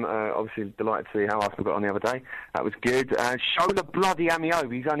 I am obviously delighted to see how Arsenal got on the other day. That was good. Show the bloody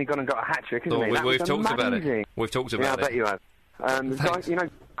Amiobi. He's only gone and got a hat trick, isn't he? We've talked about it. We've talked about it. Yeah, I bet you have. Guy,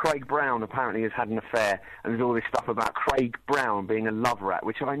 Craig Brown apparently has had an affair, and there's all this stuff about Craig Brown being a love rat,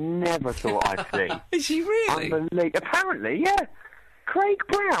 which I never thought I'd see. Is he really? Apparently, yeah. Craig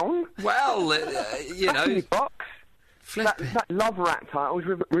Brown? Well, box. That love rat title is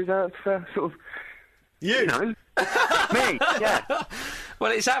reserved for sort of... You know. Me, yeah.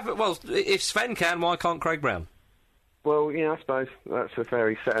 Well, if Sven can, why can't Craig Brown? Well, I suppose that's a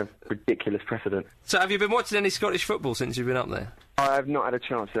very set of ridiculous precedent. So have you been watching any Scottish football since you've been up there? I have not had a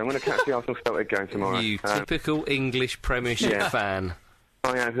chance to. I'm going to catch the Arsenal Celtic game tomorrow. You typical English Premiership fan.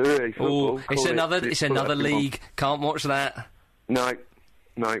 I am. Football. Oh, it's another league. Can't watch that. No,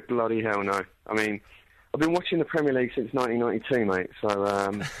 bloody hell no. I mean, I've been watching the Premier League since 1992, mate,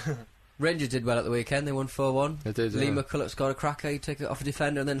 so... Rangers did well at the weekend. They won 4-1. They did, Lee McCulloch scored a cracker. He took it off a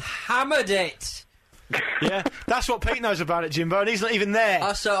defender and then hammered it. Yeah, that's what Pete knows about it, Jimbo, and he's not even there.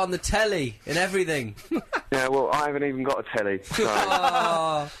 I saw it on the telly and everything. Yeah, well, I haven't even got a telly,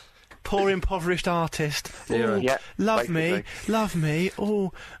 so... Poor impoverished artist. Ooh, yeah, love me.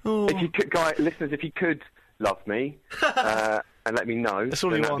 Oh. If you could, listeners, if you could love me, and let me know, that's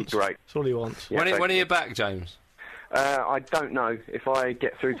all he wants. That'd be great. That's all he wants. Yeah, when are you back, James? I don't know. If I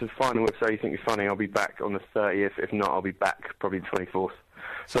get through to the final with So You Think You're Funny, I'll be back on the 30th. If not, I'll be back probably the 24th.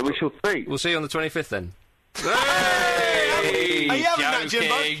 So we shall see. We'll see you on the 25th then. Hey! Are you having that,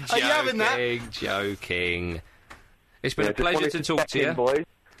 Jimbo? Are you having that? Joking. It's been a pleasure to talk to you. Boys.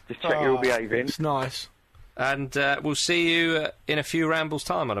 Just check you're all behaving. It's nice. And we'll see you in a few rambles'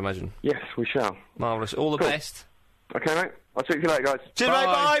 time, I'd imagine. Yes, we shall. Marvellous. All the best. Okay, mate. I'll speak to you later, guys. Cheers, mate.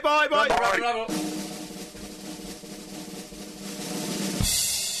 Bye.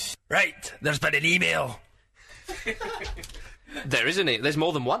 Right, there's been an email. There isn't it? There's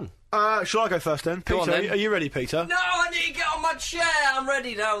more than one. Shall I go first then? Peter, on, then. Are you ready, Peter? No, I need to get on my chair. I'm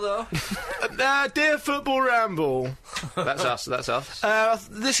ready now, though. Dear Football Ramble. That's us.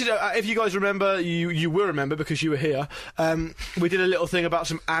 This is, if you guys remember, you will remember because you were here, we did a little thing about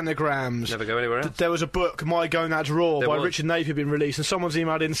some anagrams. Never go anywhere else. There was a book, My Gonads Raw, by Richard Napier, been released, and someone's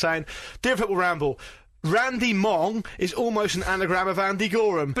emailed in saying, Dear Football Ramble, Randy Mong is almost an anagram of Andy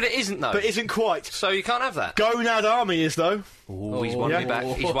Gorham. But it isn't, though. But it isn't quite. So you can't have that. Gonad Army is, though. Oh, he's won me back.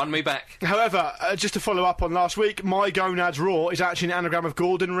 He's won me back. However, just to follow up on last week, My Gonads Raw is actually an anagram of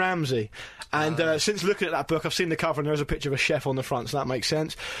Gordon Ramsay. And since looking at that book, I've seen the cover and there's a picture of a chef on the front, so that makes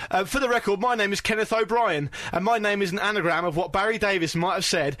sense. For the record, my name is Kenneth O'Brien, and my name is an anagram of what Barry Davies might have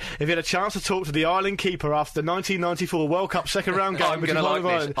said if he had a chance to talk to the Ireland keeper after the 1994 World Cup second round game. I'm going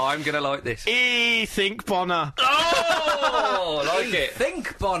to like this. Think Bonner. Oh, I like it.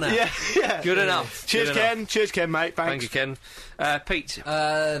 Think Bonner. Yeah. Good enough. Cheers, Ken. Cheers, Ken, mate. Thanks. Thank you, Ken. Pete.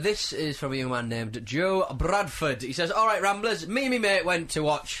 This is from a young man named Joe Bradford. He says, alright, Ramblers, me and my mate went to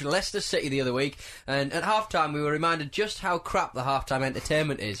watch Leicester City the other week, and at half-time we were reminded just how crap the half-time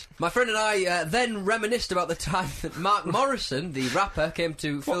entertainment is. My friend and I then reminisced about the time that Mark Morrison, the rapper, came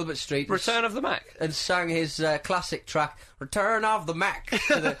to Filbert Street... Return of the Mac? ...and sang his classic track, Return of the Mac,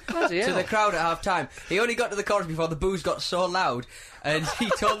 to the crowd at half-time. He only got to the chorus before the booze got so loud, and he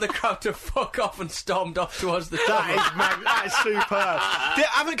told the crowd to fuck off and stormed off towards the tunnel. That is superb.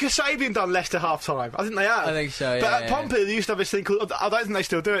 Haven't Kasabian done Leicester half-time? I think they have. I think so, yeah. But at Pompey, they used to have this thing called... I don't think they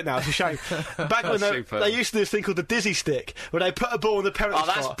still do it now, it's a shame. Back when they used to do this thing called the dizzy stick, where they put a ball in the penalty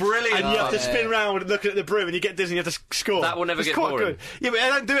spot. Oh, that's brilliant. And you have to spin round looking at the broom, and you get dizzy and you have to score. That will never get quite boring. Good. Yeah, but they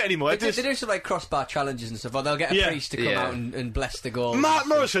don't do it anymore. They do some like crossbar challenges and stuff, or they'll get a priest to come out and bless the goal. Mark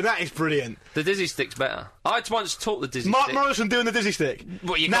Morrison, that is brilliant. The dizzy stick's better. I once taught the dizzy Mark stick. Morrison doing the dizzy stick.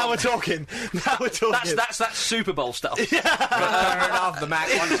 Now we're talking. That's Super Bowl stuff. Turn off the Mac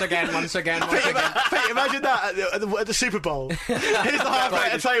once again. Pete, imagine that at the Super Bowl. Here's the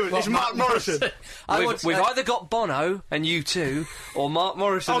highlight entertainment. It's Mark Morrison. We've either got Bono and U2 or Mark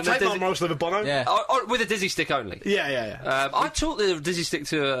Morrison. I'll take Mark Morrison over Bono. Yeah. Or with a dizzy stick only. Yeah. I taught the dizzy stick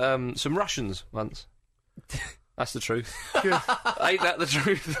to some Russians once. That's the truth. Ain't that the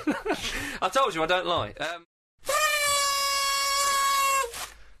truth? I told you I don't lie.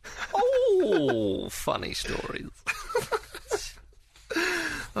 Funny stories.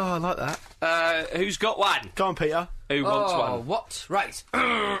 Oh, I like that. Who's got one? Go on, Peter. Who wants one? What? Right.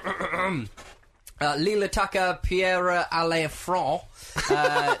 Lille attacker Pierre Alefranc,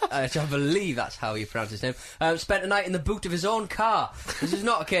 I believe that's how you pronounce his name, spent a night in the boot of his own car. This is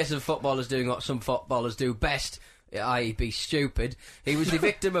not a case of footballers doing what some footballers do best, i.e. be stupid. He was the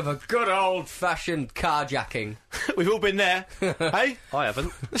victim of a good old-fashioned carjacking. We've all been there. Hey? I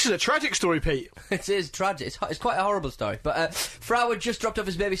haven't. This is a tragic story, Pete. It is tragic. It's quite a horrible story. But Frau had just dropped off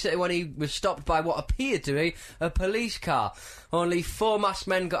his babysitter when he was stopped by what appeared to be a police car. Only 4 masked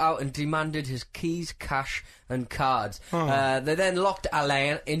men got out and demanded his keys, cash and cards. They then locked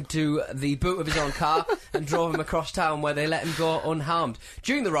Alain into the boot of his own car and drove him across town, where they let him go unharmed.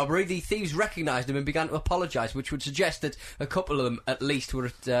 During the robbery, the thieves recognised him and began to apologise, which would suggest that a couple of them, at least,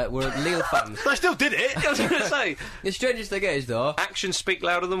 were Lille fans. They still did it. I was going to say. The strangest thing is, though... Actions speak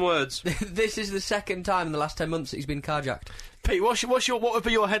louder than words. This is the second time in the last 10 months that he's been carjacked. Pete, what would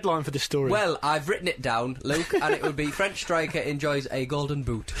be your headline for this story? Well, I've written it down, Luke, and it would be French striker enjoys a golden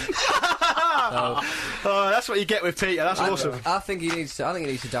boot. That's what you get with Peter. That's awesome. I think he needs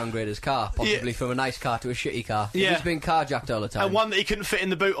to downgrade his car, possibly from a nice car to a shitty car. Yeah. He's been carjacked all the time. And one that he couldn't fit in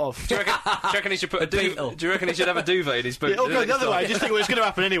the boot of. Do you reckon he should put a Beetle? Do you reckon he should have a duvet in his boot? It'll go the other way. Just think it's going to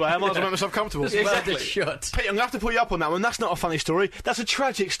happen anyway. I might as well make myself comfortable. Exactly. Shut. Pete, I'm going to have to pull you up on that one. That's not a funny story. That's a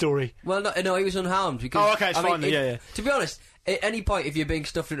tragic story. Well, no, he was unharmed. Because, okay, it's fine. Yeah. To be honest, at any point, if you're being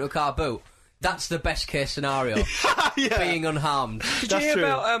stuffed into a car boot, that's the best case scenario. Being unharmed. Did you hear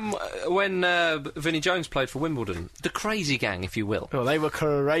about when Vinnie Jones played for Wimbledon? The crazy gang, if you will. Oh, they were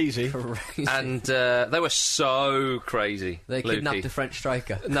crazy. And they were so crazy. They kidnapped a French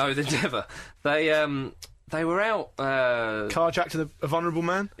striker. No, they never. They were out carjacked a vulnerable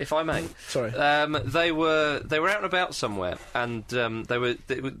man, if I may. Sorry. They were out and about somewhere, and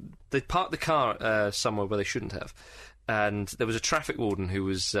they parked the car somewhere where they shouldn't have, and there was a traffic warden who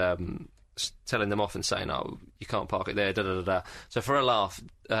was telling them off and saying, "Oh, you can't park it there." Da da da da. So for a laugh,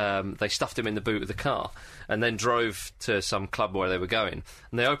 they stuffed him in the boot of the car, and then drove to some club where they were going.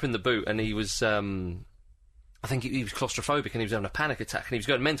 And they opened the boot, and he was. I think he was claustrophobic and he was having a panic attack and he was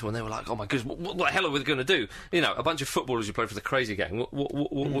going mental, and they were like, "Oh my goodness, what the hell are we going to do?" You know, a bunch of footballers who played for the crazy gang. What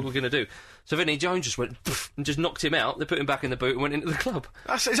are we going to do? So Vinnie Jones just went and just knocked him out. They put him back in the boot and went into the club.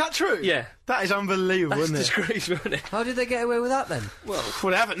 Is that true? Yeah. That is unbelievable, isn't it? That's disgraceful, isn't it? How did they get away with that then? Well,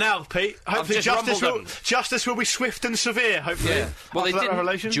 they have it now, Pete. Hopefully justice will be swift and severe, hopefully. Yeah. Well, they didn't.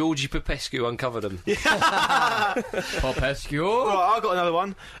 Revelation. Georgie Popescu uncovered them. Popescu. Right, I've got another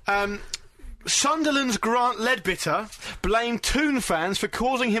one. Sunderland's Grant Leadbitter blamed Toon fans for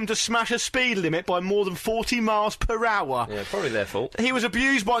causing him to smash a speed limit by more than 40 miles per hour. Yeah, probably their fault. He was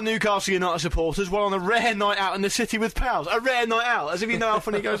abused by Newcastle United supporters while on a rare night out in the city with pals. A rare night out, as if you know how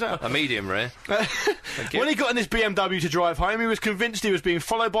often he goes out. A medium rare. When he got in his BMW to drive home, he was convinced he was being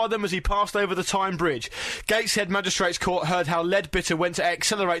followed by them as he passed over the Tyne Bridge. Gateshead Magistrates Court heard how Leadbitter went to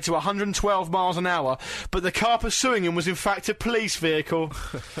accelerate to 112 miles an hour, but the car pursuing him was in fact a police vehicle.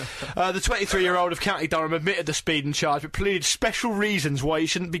 The 23-year-old of County Durham admitted the speeding charge, but pleaded special reasons why he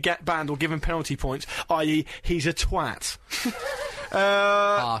shouldn't be banned or given penalty points, i.e. he's a twat.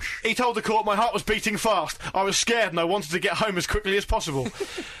 Harsh. He told the court, "My heart was beating fast. I was scared and I wanted to get home as quickly as possible."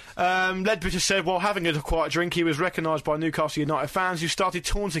 Leadbitter said while having a quiet drink he was recognised by Newcastle United fans who started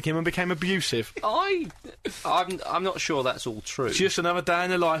taunting him and became abusive. I'm not sure that's all true. It's just another day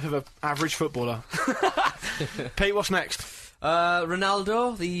in the life of an average footballer. Pete, what's next?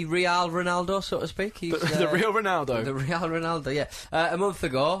 Ronaldo, the Real Ronaldo, so to speak. He's, the real Ronaldo. The Real Ronaldo, yeah. A month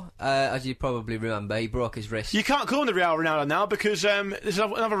ago, as you probably remember, he broke his wrist. You can't call him the Real Ronaldo now because there's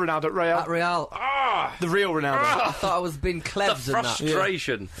another Ronaldo at Real. At Real. The real Ronaldo. I thought I was being clever. The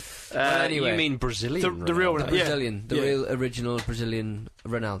frustration. Anyway, you mean Brazilian? The real Ronaldo. Brazilian. The real original Brazilian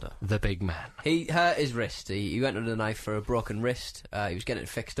Ronaldo. The big man. He hurt his wrist. He went under the knife for a broken wrist. He was getting it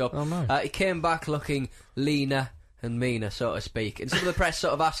fixed up. Oh, no. He came back looking leaner and meaner, so to speak. And some of the press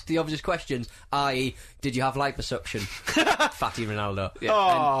sort of asked the obvious questions, i.e., did you have liposuction? Fatty Ronaldo.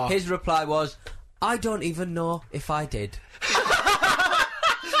 Yeah. And his reply was, I don't even know if I did.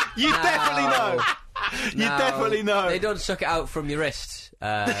 You definitely know. You definitely know. They don't suck it out from your wrists.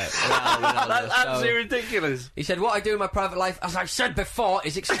 That's absolutely ridiculous. He said, what I do in my private life, as I said before,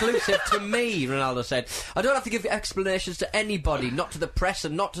 is exclusive to me, Ronaldo said. I don't have to give explanations to anybody, not to the press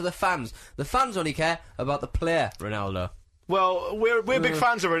and not to the fans. The fans only care about the player, Ronaldo. Well, we're big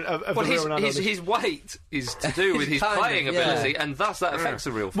fans of the real Ronaldo. His weight is to do with his playing ability, and thus that affects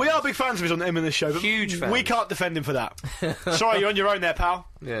the real fans. We are big fans of his on him in this show, but huge fans. We can't defend him for that. Sorry, you're on your own there, pal.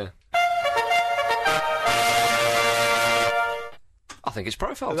 Yeah. I think it's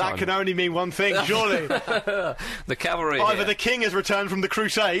profile time. That can only mean one thing, surely. The cavalry Either here. the king has returned from the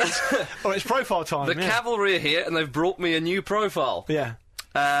Crusades, or it's profile time. The cavalry are here, and they've brought me a new profile. Yeah.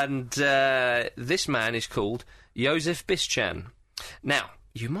 And this man is called Josef Bišćan. Now,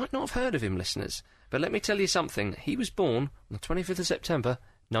 you might not have heard of him, listeners, but let me tell you something. He was born on the 25th of September,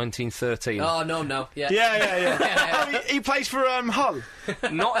 1913. Oh, no. Yeah. Oh, he plays for Hull.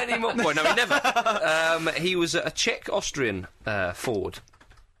 Not anymore. Well, no, he never. He was a Czech-Austrian forward.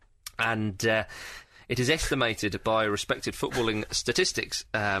 And it is estimated by respected footballing statistics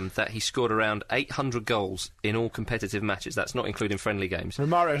that he scored around 800 goals in all competitive matches. That's not including friendly games.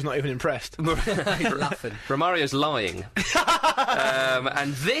 Romario's not even impressed. He's laughing. Romario's lying.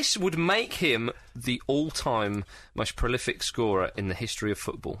 And this would make him the all-time most prolific scorer in the history of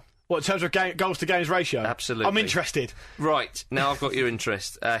football. What, in terms of goals to games ratio? Absolutely. I'm interested. Right, now I've got your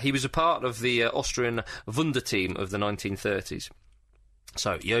interest. He was a part of the Austrian Wunder team of the 1930s.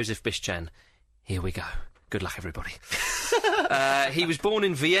 So, Josef Bišćan, here we go. Good luck, everybody. He was born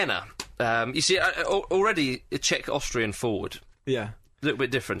in Vienna. You see, already a Czech-Austrian forward. Yeah. A little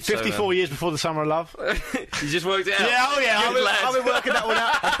bit different. 54 years before the Summer of Love. You just worked it out. Yeah, I've been working that one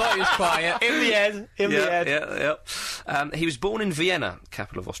out. I thought he was quiet. In the end. Yeah. He was born in Vienna,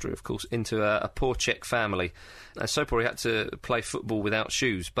 capital of Austria, of course, into a poor Czech family. So poor he had to play football without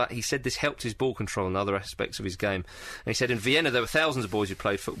shoes, but he said this helped his ball control and other aspects of his game. And he said in Vienna there were thousands of boys who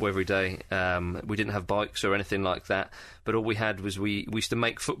played football every day. We didn't have bikes or anything like that, but all we had was we used to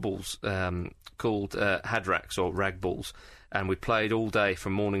make footballs called hadraks or rag balls. And we played all day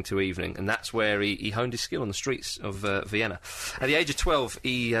from morning to evening, and that's where he honed his skill on the streets of Vienna. At the age of 12,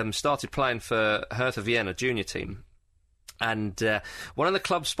 he started playing for Hertha Vienna junior team, and one of the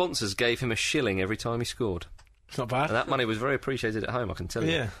club sponsors gave him £1 every time he scored. It's not bad. And that money was very appreciated at home, I can tell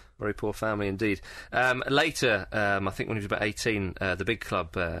you. Yeah. Very poor family indeed. Later, I think when he was about 18, the big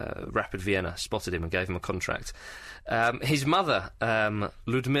club, Rapid Vienna, spotted him and gave him a contract. His mother,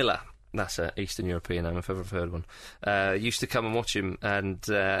 Ludmila, that's an Eastern European name, if I've ever heard one, used to come and watch him, and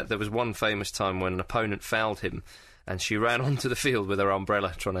there was one famous time when an opponent fouled him, and she ran onto the field with her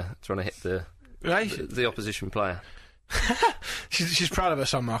umbrella trying to hit the opposition player. She's proud of her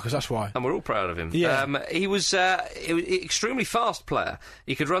son, Marcus, that's why. And we're all proud of him. Yeah. He was an extremely fast player.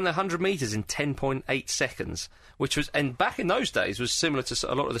 He could run the 100 metres in 10.8 seconds, which was, and back in those days, was similar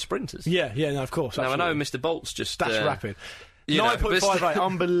to a lot of the sprinters. Yeah, no, of course. Now, I know Mr. Bolt's just... That's rapid. 9.58,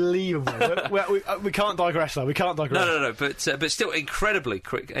 unbelievable. We can't digress, though. We can't digress. No. But still incredibly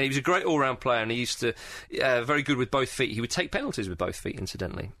quick. And he was a great all-round player, and he used to very good with both feet. He would take penalties with both feet,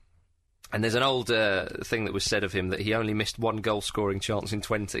 incidentally. And there's an old thing that was said of him that he only missed one goal-scoring chance in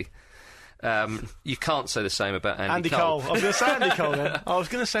 20. You can't say the same about Andy Cole. I was going to say Andy Cole then. I was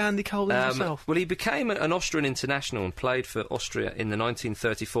going to say Andy Cole himself. Well, he became an Austrian international and played for Austria in the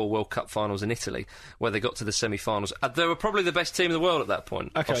 1934 World Cup finals in Italy, where they got to the semi-finals. They were probably the best team in the world at that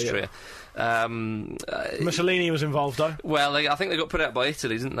point, Austria. Yeah. Mussolini was involved, though. Well, I think they got put out by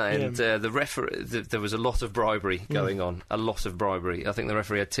Italy, didn't they? Yeah. And the referee, there was a lot of bribery going on. A lot of bribery. I think the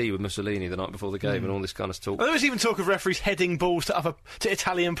referee had tea with Mussolini the night before the game and all this kind of talk. Well, there was even talk of referees heading balls to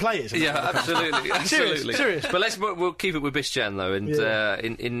Italian players. Yeah, absolutely. Serious. But we'll keep it with Bišćan though,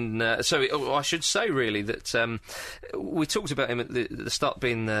 and so I should say really that we talked about him at the start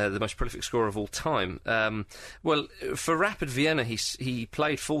being the most prolific scorer of all time. Well, for Rapid Vienna, he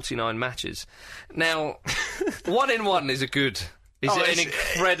played 49 matches. Now, 1 in 1 is an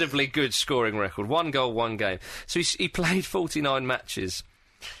incredibly good scoring record. 1 goal, 1 game. So he played 49 matches,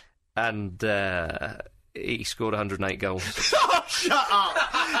 and he scored 108 goals. Oh, shut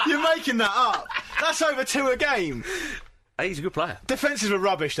up! You're making that up. That's over 2 a game. He's a good player. Defences were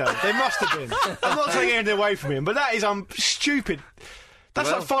rubbish, though. They must have been. I'm not taking anything away from him, but that is stupid. That's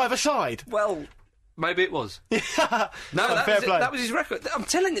like 5 aside. Well, maybe it was. No, fair play. That was his record. I'm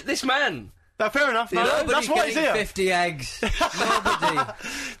telling you, this man... No, fair enough. No, that's why he's here. 50 eggs. Nobody.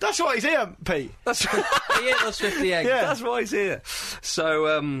 That's why he's here, Pete. That's he ate those 50 eggs. Yeah, that's why he's here.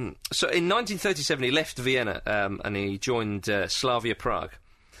 So in 1937 he left Vienna and he joined Slavia Prague.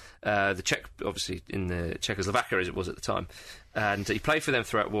 The Czech, obviously in the Czechoslovakia as it was at the time, And he played for them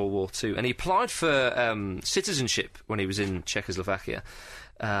throughout World War II. And he applied for citizenship when he was in Czechoslovakia.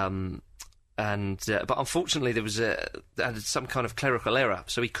 But unfortunately there was some kind of clerical error,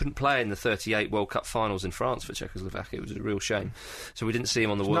 so he couldn't play in the 38 World Cup finals in France for Czechoslovakia. It was a real shame. So we didn't see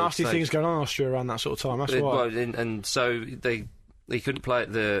him on the world nasty stage. Things going on in Austria around that sort of time, that's why. And so he couldn't play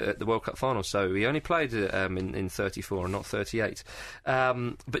at the World Cup final, so he only played in 34 and not 38.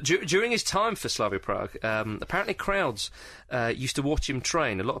 But during his time for Slavia Prague, apparently crowds used to watch him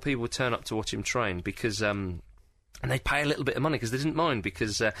train. A lot of people would turn up to watch him train because... and they'd pay a little bit of money because they didn't mind,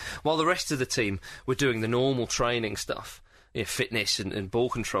 because while the rest of the team were doing the normal training stuff, fitness and ball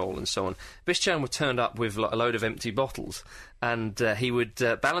control and so on, Bišćan would turn up with a load of empty bottles, and he would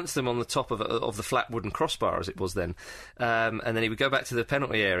balance them on the top of the flat wooden crossbar, as it was then, and then he would go back to the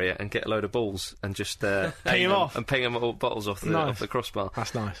penalty area and get a load of balls and just ping them off. And ping them all bottles off the crossbar.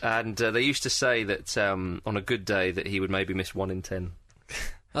 That's nice. And they used to say that on a good day that he would maybe miss 1 in 10.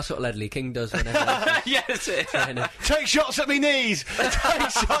 That's what Ledley King does whenever yes, take shots at me knees.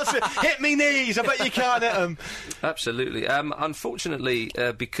 Hit me knees. I bet you can't hit them. Absolutely. Unfortunately,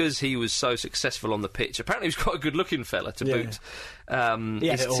 because he was so successful on the pitch, apparently he was quite a good-looking fella to boot. He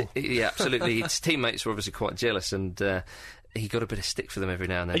had it all. Yeah, absolutely. His teammates were obviously quite jealous, and he got a bit of stick for them every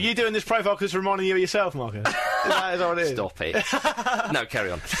now and then. Are you doing this profile because it's reminding you of yourself, Marcus? Is that what it is? Stop it. No,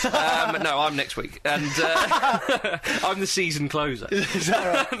 carry on. No, I'm next week, and I'm the season closer. Is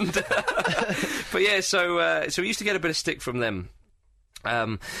that right? But yeah, so we used to get a bit of stick from them.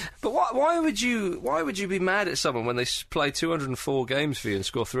 But why would you be mad at someone when they play 204 games for you and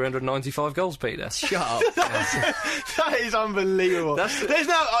score 395 goals, Peter? Shut up. That is unbelievable.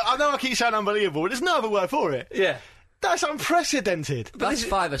 I know I keep saying unbelievable, but there's no other word for it. Yeah. That's unprecedented. That's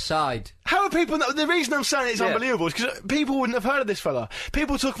 5 aside. How are people... The reason I'm saying it's unbelievable is because people wouldn't have heard of this fella.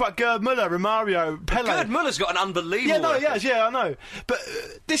 People talk about Gerd Müller, Romario, Pele. Gerd Müller's got an unbelievable... I know. But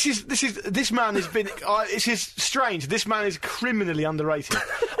this man has been... it's strange. This man is criminally underrated.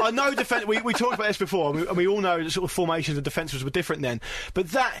 I know we talked about this before, and we all know the sort of formations of defences were different then, but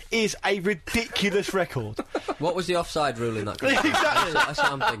that is a ridiculous record. What was the offside rule in that game? Exactly. That's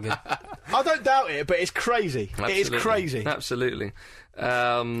what I'm thinking. I don't doubt it, but it's crazy. Absolutely. It is crazy. Absolutely.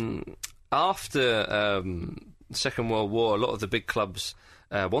 After the Second World War, a lot of the big clubs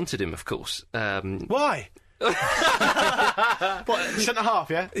wanted him, of course. Why? What, centre-half,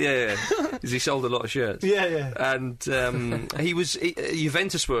 yeah? Yeah, because he sold a lot of shirts. Yeah. And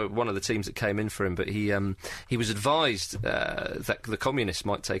Juventus were one of the teams that came in for him, but he was advised that the communists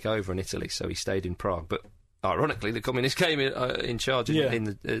might take over in Italy, so he stayed in Prague. But ironically, the communists came in charge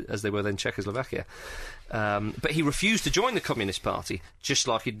as they were then Czechoslovakia. But he refused to join the Communist Party, just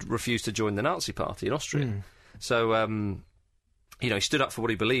like he'd refused to join the Nazi Party in Austria. So, he stood up for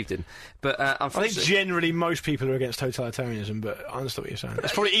what he believed in. But I think generally most people are against totalitarianism, but I understand what you're saying.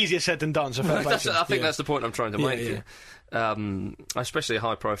 It's probably easier said than done, so fair play. I think that's the point I'm trying to make here. Especially a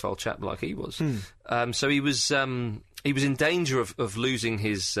high-profile chap like he was. So he was in danger of losing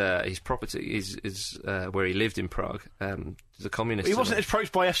his property, his where he lived in Prague. The communists. He wasn't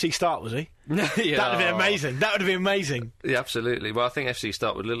approached by FC Start, was he? Yeah. That would have been amazing. That would have been amazing. Yeah, absolutely. Well, I think FC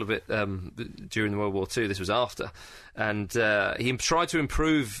Start was a little bit during World War II. This was after, and he tried to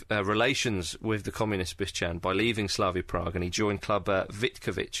improve relations with the communist Bišćan by leaving Slavia Prague, and he joined club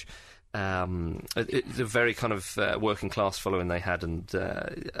Vitkovic. It's a very kind of working class following they had, and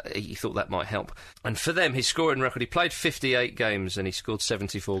he thought that might help. And for them, his scoring record, he played 58 games and he scored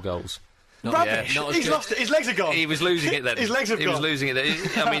 74 goals. Rubbish! He's lost it. His legs are gone. He was losing it then. His legs have gone. He was losing it then.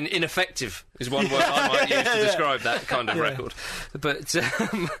 I mean, ineffective is one word I might use to describe that kind of record. But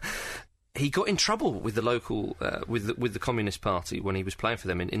he got in trouble with the local, with the Communist Party when he was playing for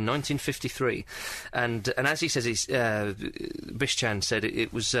them in 1953, and as he says, Bišćan said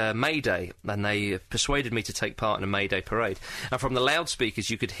it was May Day, and they persuaded me to take part in a May Day parade. And from the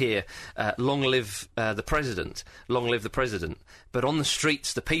loudspeakers, you could hear "Long live the President! Long live the President!" But on the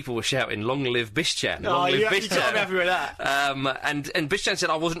streets, the people were shouting, "Long live Bišćan! Long live Bišćan!" You can't be happy with that. And Bišćan said,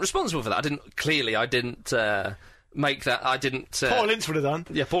 "I wasn't responsible for that. I didn't." Make that, I didn't... Paul Ince would have done.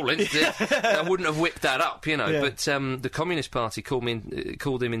 Yeah, Paul Ince did. I wouldn't have whipped that up, But the Communist Party called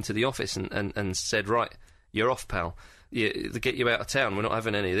him into the office and said, "Right, you're off, pal. They get you out of town. We're not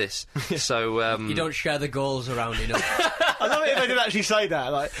having any of this." So you don't share the goals around enough. I love it if they did actually say that.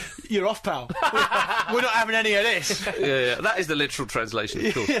 Like, "You're off, pal. We're not having any of this." Yeah, that is the literal translation,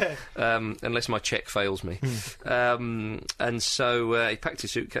 of course. Yeah. Unless my Czech fails me. And so he packed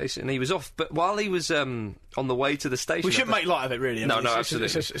his suitcase and he was off. But while he was on the way to the station, we shouldn't make light of it, really.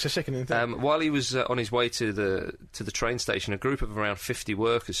 Absolutely. It's a sickening thing. While he was on his way to the train station, a group of around 50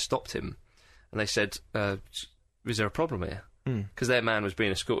 workers stopped him, and they said, "Is there a problem here?" because their man was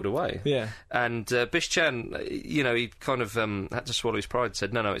being escorted away. Yeah. And Bish Chan, he kind of had to swallow his pride and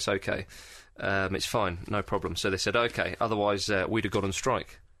said, no, it's okay. It's fine, no problem. So they said, okay, otherwise we'd have got on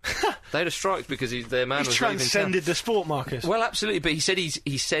strike. They'd have striked because their man was leaving town. He's transcended the sport, Marcus. Well, absolutely, but he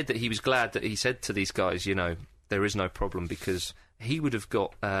said that he was glad that he said to these guys, there is no problem, because he would have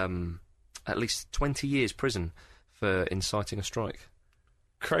got at least 20 years prison for inciting a strike.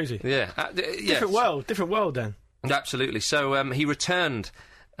 Crazy. Yeah. Different world then. Absolutely. So he returned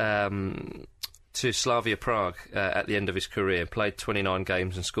to Slavia Prague at the end of his career, played 29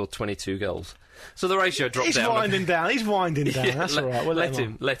 games and scored 22 goals. So the ratio dropped down. He's winding down. Yeah, that's all right. We'll let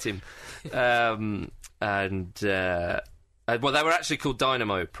him. Well, they were actually called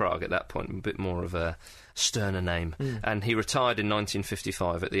Dynamo Prague at that point, a bit more of a sterner name. And he retired in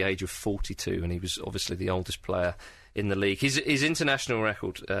 1955 at the age of 42, and he was obviously the oldest player in the league. His international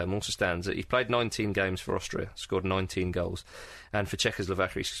record also stands that he played 19 games for Austria, scored 19 goals, and for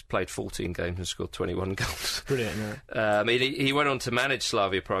Czechoslovakia he played 14 games and scored 21 goals. Brilliant, yeah. He went on to manage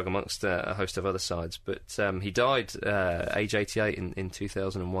Slavia Prague amongst a host of other sides, but he died age 88 in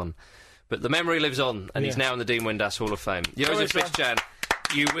 2001. But the memory lives on, and he's now in the Dean Windass Hall of Fame. Josef Bišćan,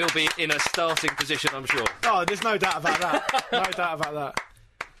 you will be in a starting position, I'm sure. Oh, there's no doubt about that. No doubt about that.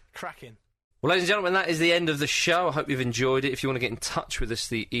 Cracking. Well, ladies and gentlemen, that is the end of the show. I hope you've enjoyed it. If you want to get in touch with us,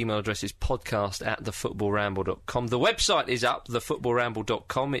 the email address is podcast@thefootballramble.com. The website is up,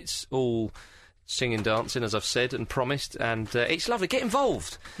 thefootballramble.com. It's all singing, dancing, as I've said and promised, and it's lovely. Get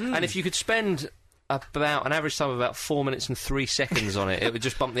involved. And if you could spend about an average time of about 4 minutes and 3 seconds on it, it would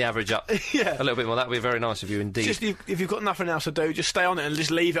just bump the average up a little bit more. That would be very nice of you indeed. Just if you've got nothing else to do, just stay on it and just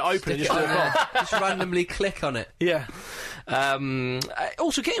leave it open and just walk off. Just randomly click on it. Yeah.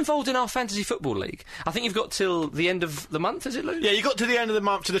 Also, get involved in our Fantasy Football League. I think you've got till the end of the month, is it, Luke? Yeah, you've got to the end of the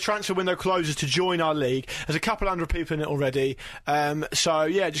month, to the transfer window closes, to join our league. There's a couple hundred people in it already. So,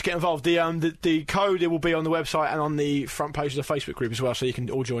 yeah, just get involved. The code, it will be on the website and on the front page of the Facebook group as well, so you can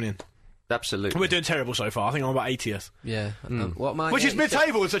all join in. Absolutely. We're doing terrible so far. I think I'm about 80th. Yeah. Which is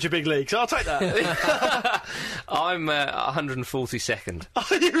mid-table in such a big league, so I'll take that. I'm 142nd. Are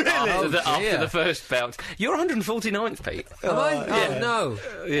you really? After the first bout. You're 149th, Pete. Am I? Yeah. Oh, no.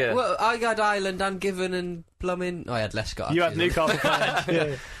 Yeah. Well, I had Ireland and Given and Plumbing. I had Lescott. You had Newcastle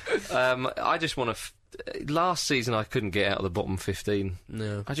fans. Yeah. I just want to... Last season I couldn't get out of the bottom 15.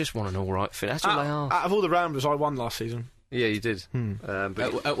 No. I just want an alright finish. That's all they are. Out of all the Ramblers, I won last season. Yeah, you did.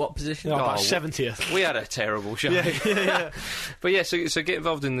 But at what position? About 70th. We had a terrible show. Yeah. But yeah, so get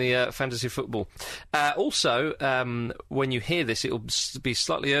involved in the fantasy football. Also, when you hear this, it'll be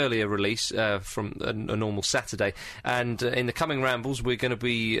slightly earlier release from a normal Saturday. And in the coming Rambles, we're going to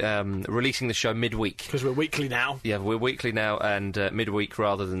be releasing the show midweek. Because we're weekly now. Yeah, we're weekly now and midweek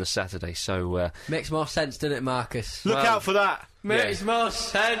rather than the Saturday. So makes more sense, doesn't it, Marcus? Look out for that. Makes more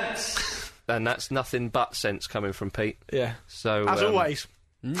sense. And that's nothing but sense coming from Pete. Yeah. So as always,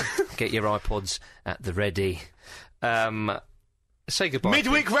 get your iPods at the ready. Say goodbye.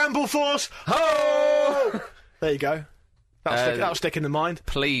 Midweek Pete. Ramble Force. Ho! There you go. That'll stick in the mind.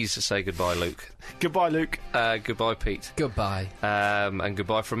 Please say goodbye, Luke. Goodbye, Luke. Goodbye, Pete. Goodbye. And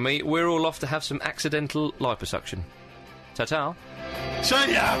goodbye from me. We're all off to have some accidental liposuction. Ta-ta.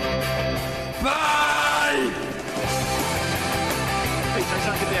 See ya. Bye. Pete, say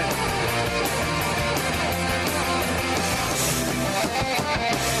something at the end.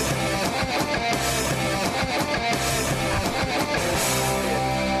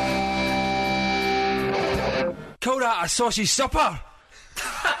 Call that a sausage supper?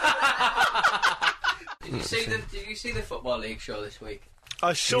 Did you see the Football League show this week?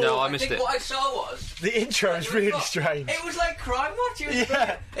 I saw. No, I I missed think it. what I saw was The intro is really strange. It was like Crime Watch.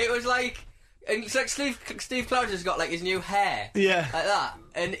 It was like, and it's like Steve Cloud has got like his new hair. Yeah. Like that,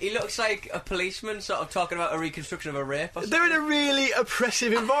 and he looks like a policeman, sort of talking about a reconstruction of a rape. Or They're in a really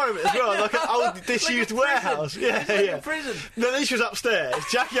oppressive environment as well, like an old disused warehouse. Yeah, like yeah. a prison. Nish was upstairs,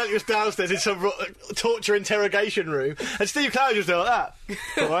 Jackie Elliott was downstairs in some torture interrogation room, and Steve Cloud was there like that.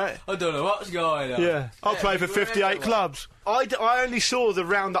 All right. I don't know what's going on. Yeah, I'll play for 58 clubs. I only saw the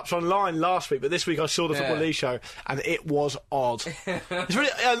roundups online last week, but this week I saw the Football League show, and it was odd. It's really,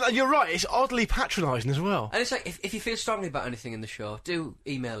 you're right, it's oddly patronising as well. And it's like, if you feel strongly about anything in the show, do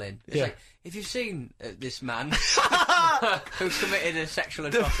email in. It's like, if you've seen this man who's committed a sexual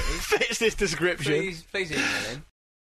atrocity, fits this description, please email in.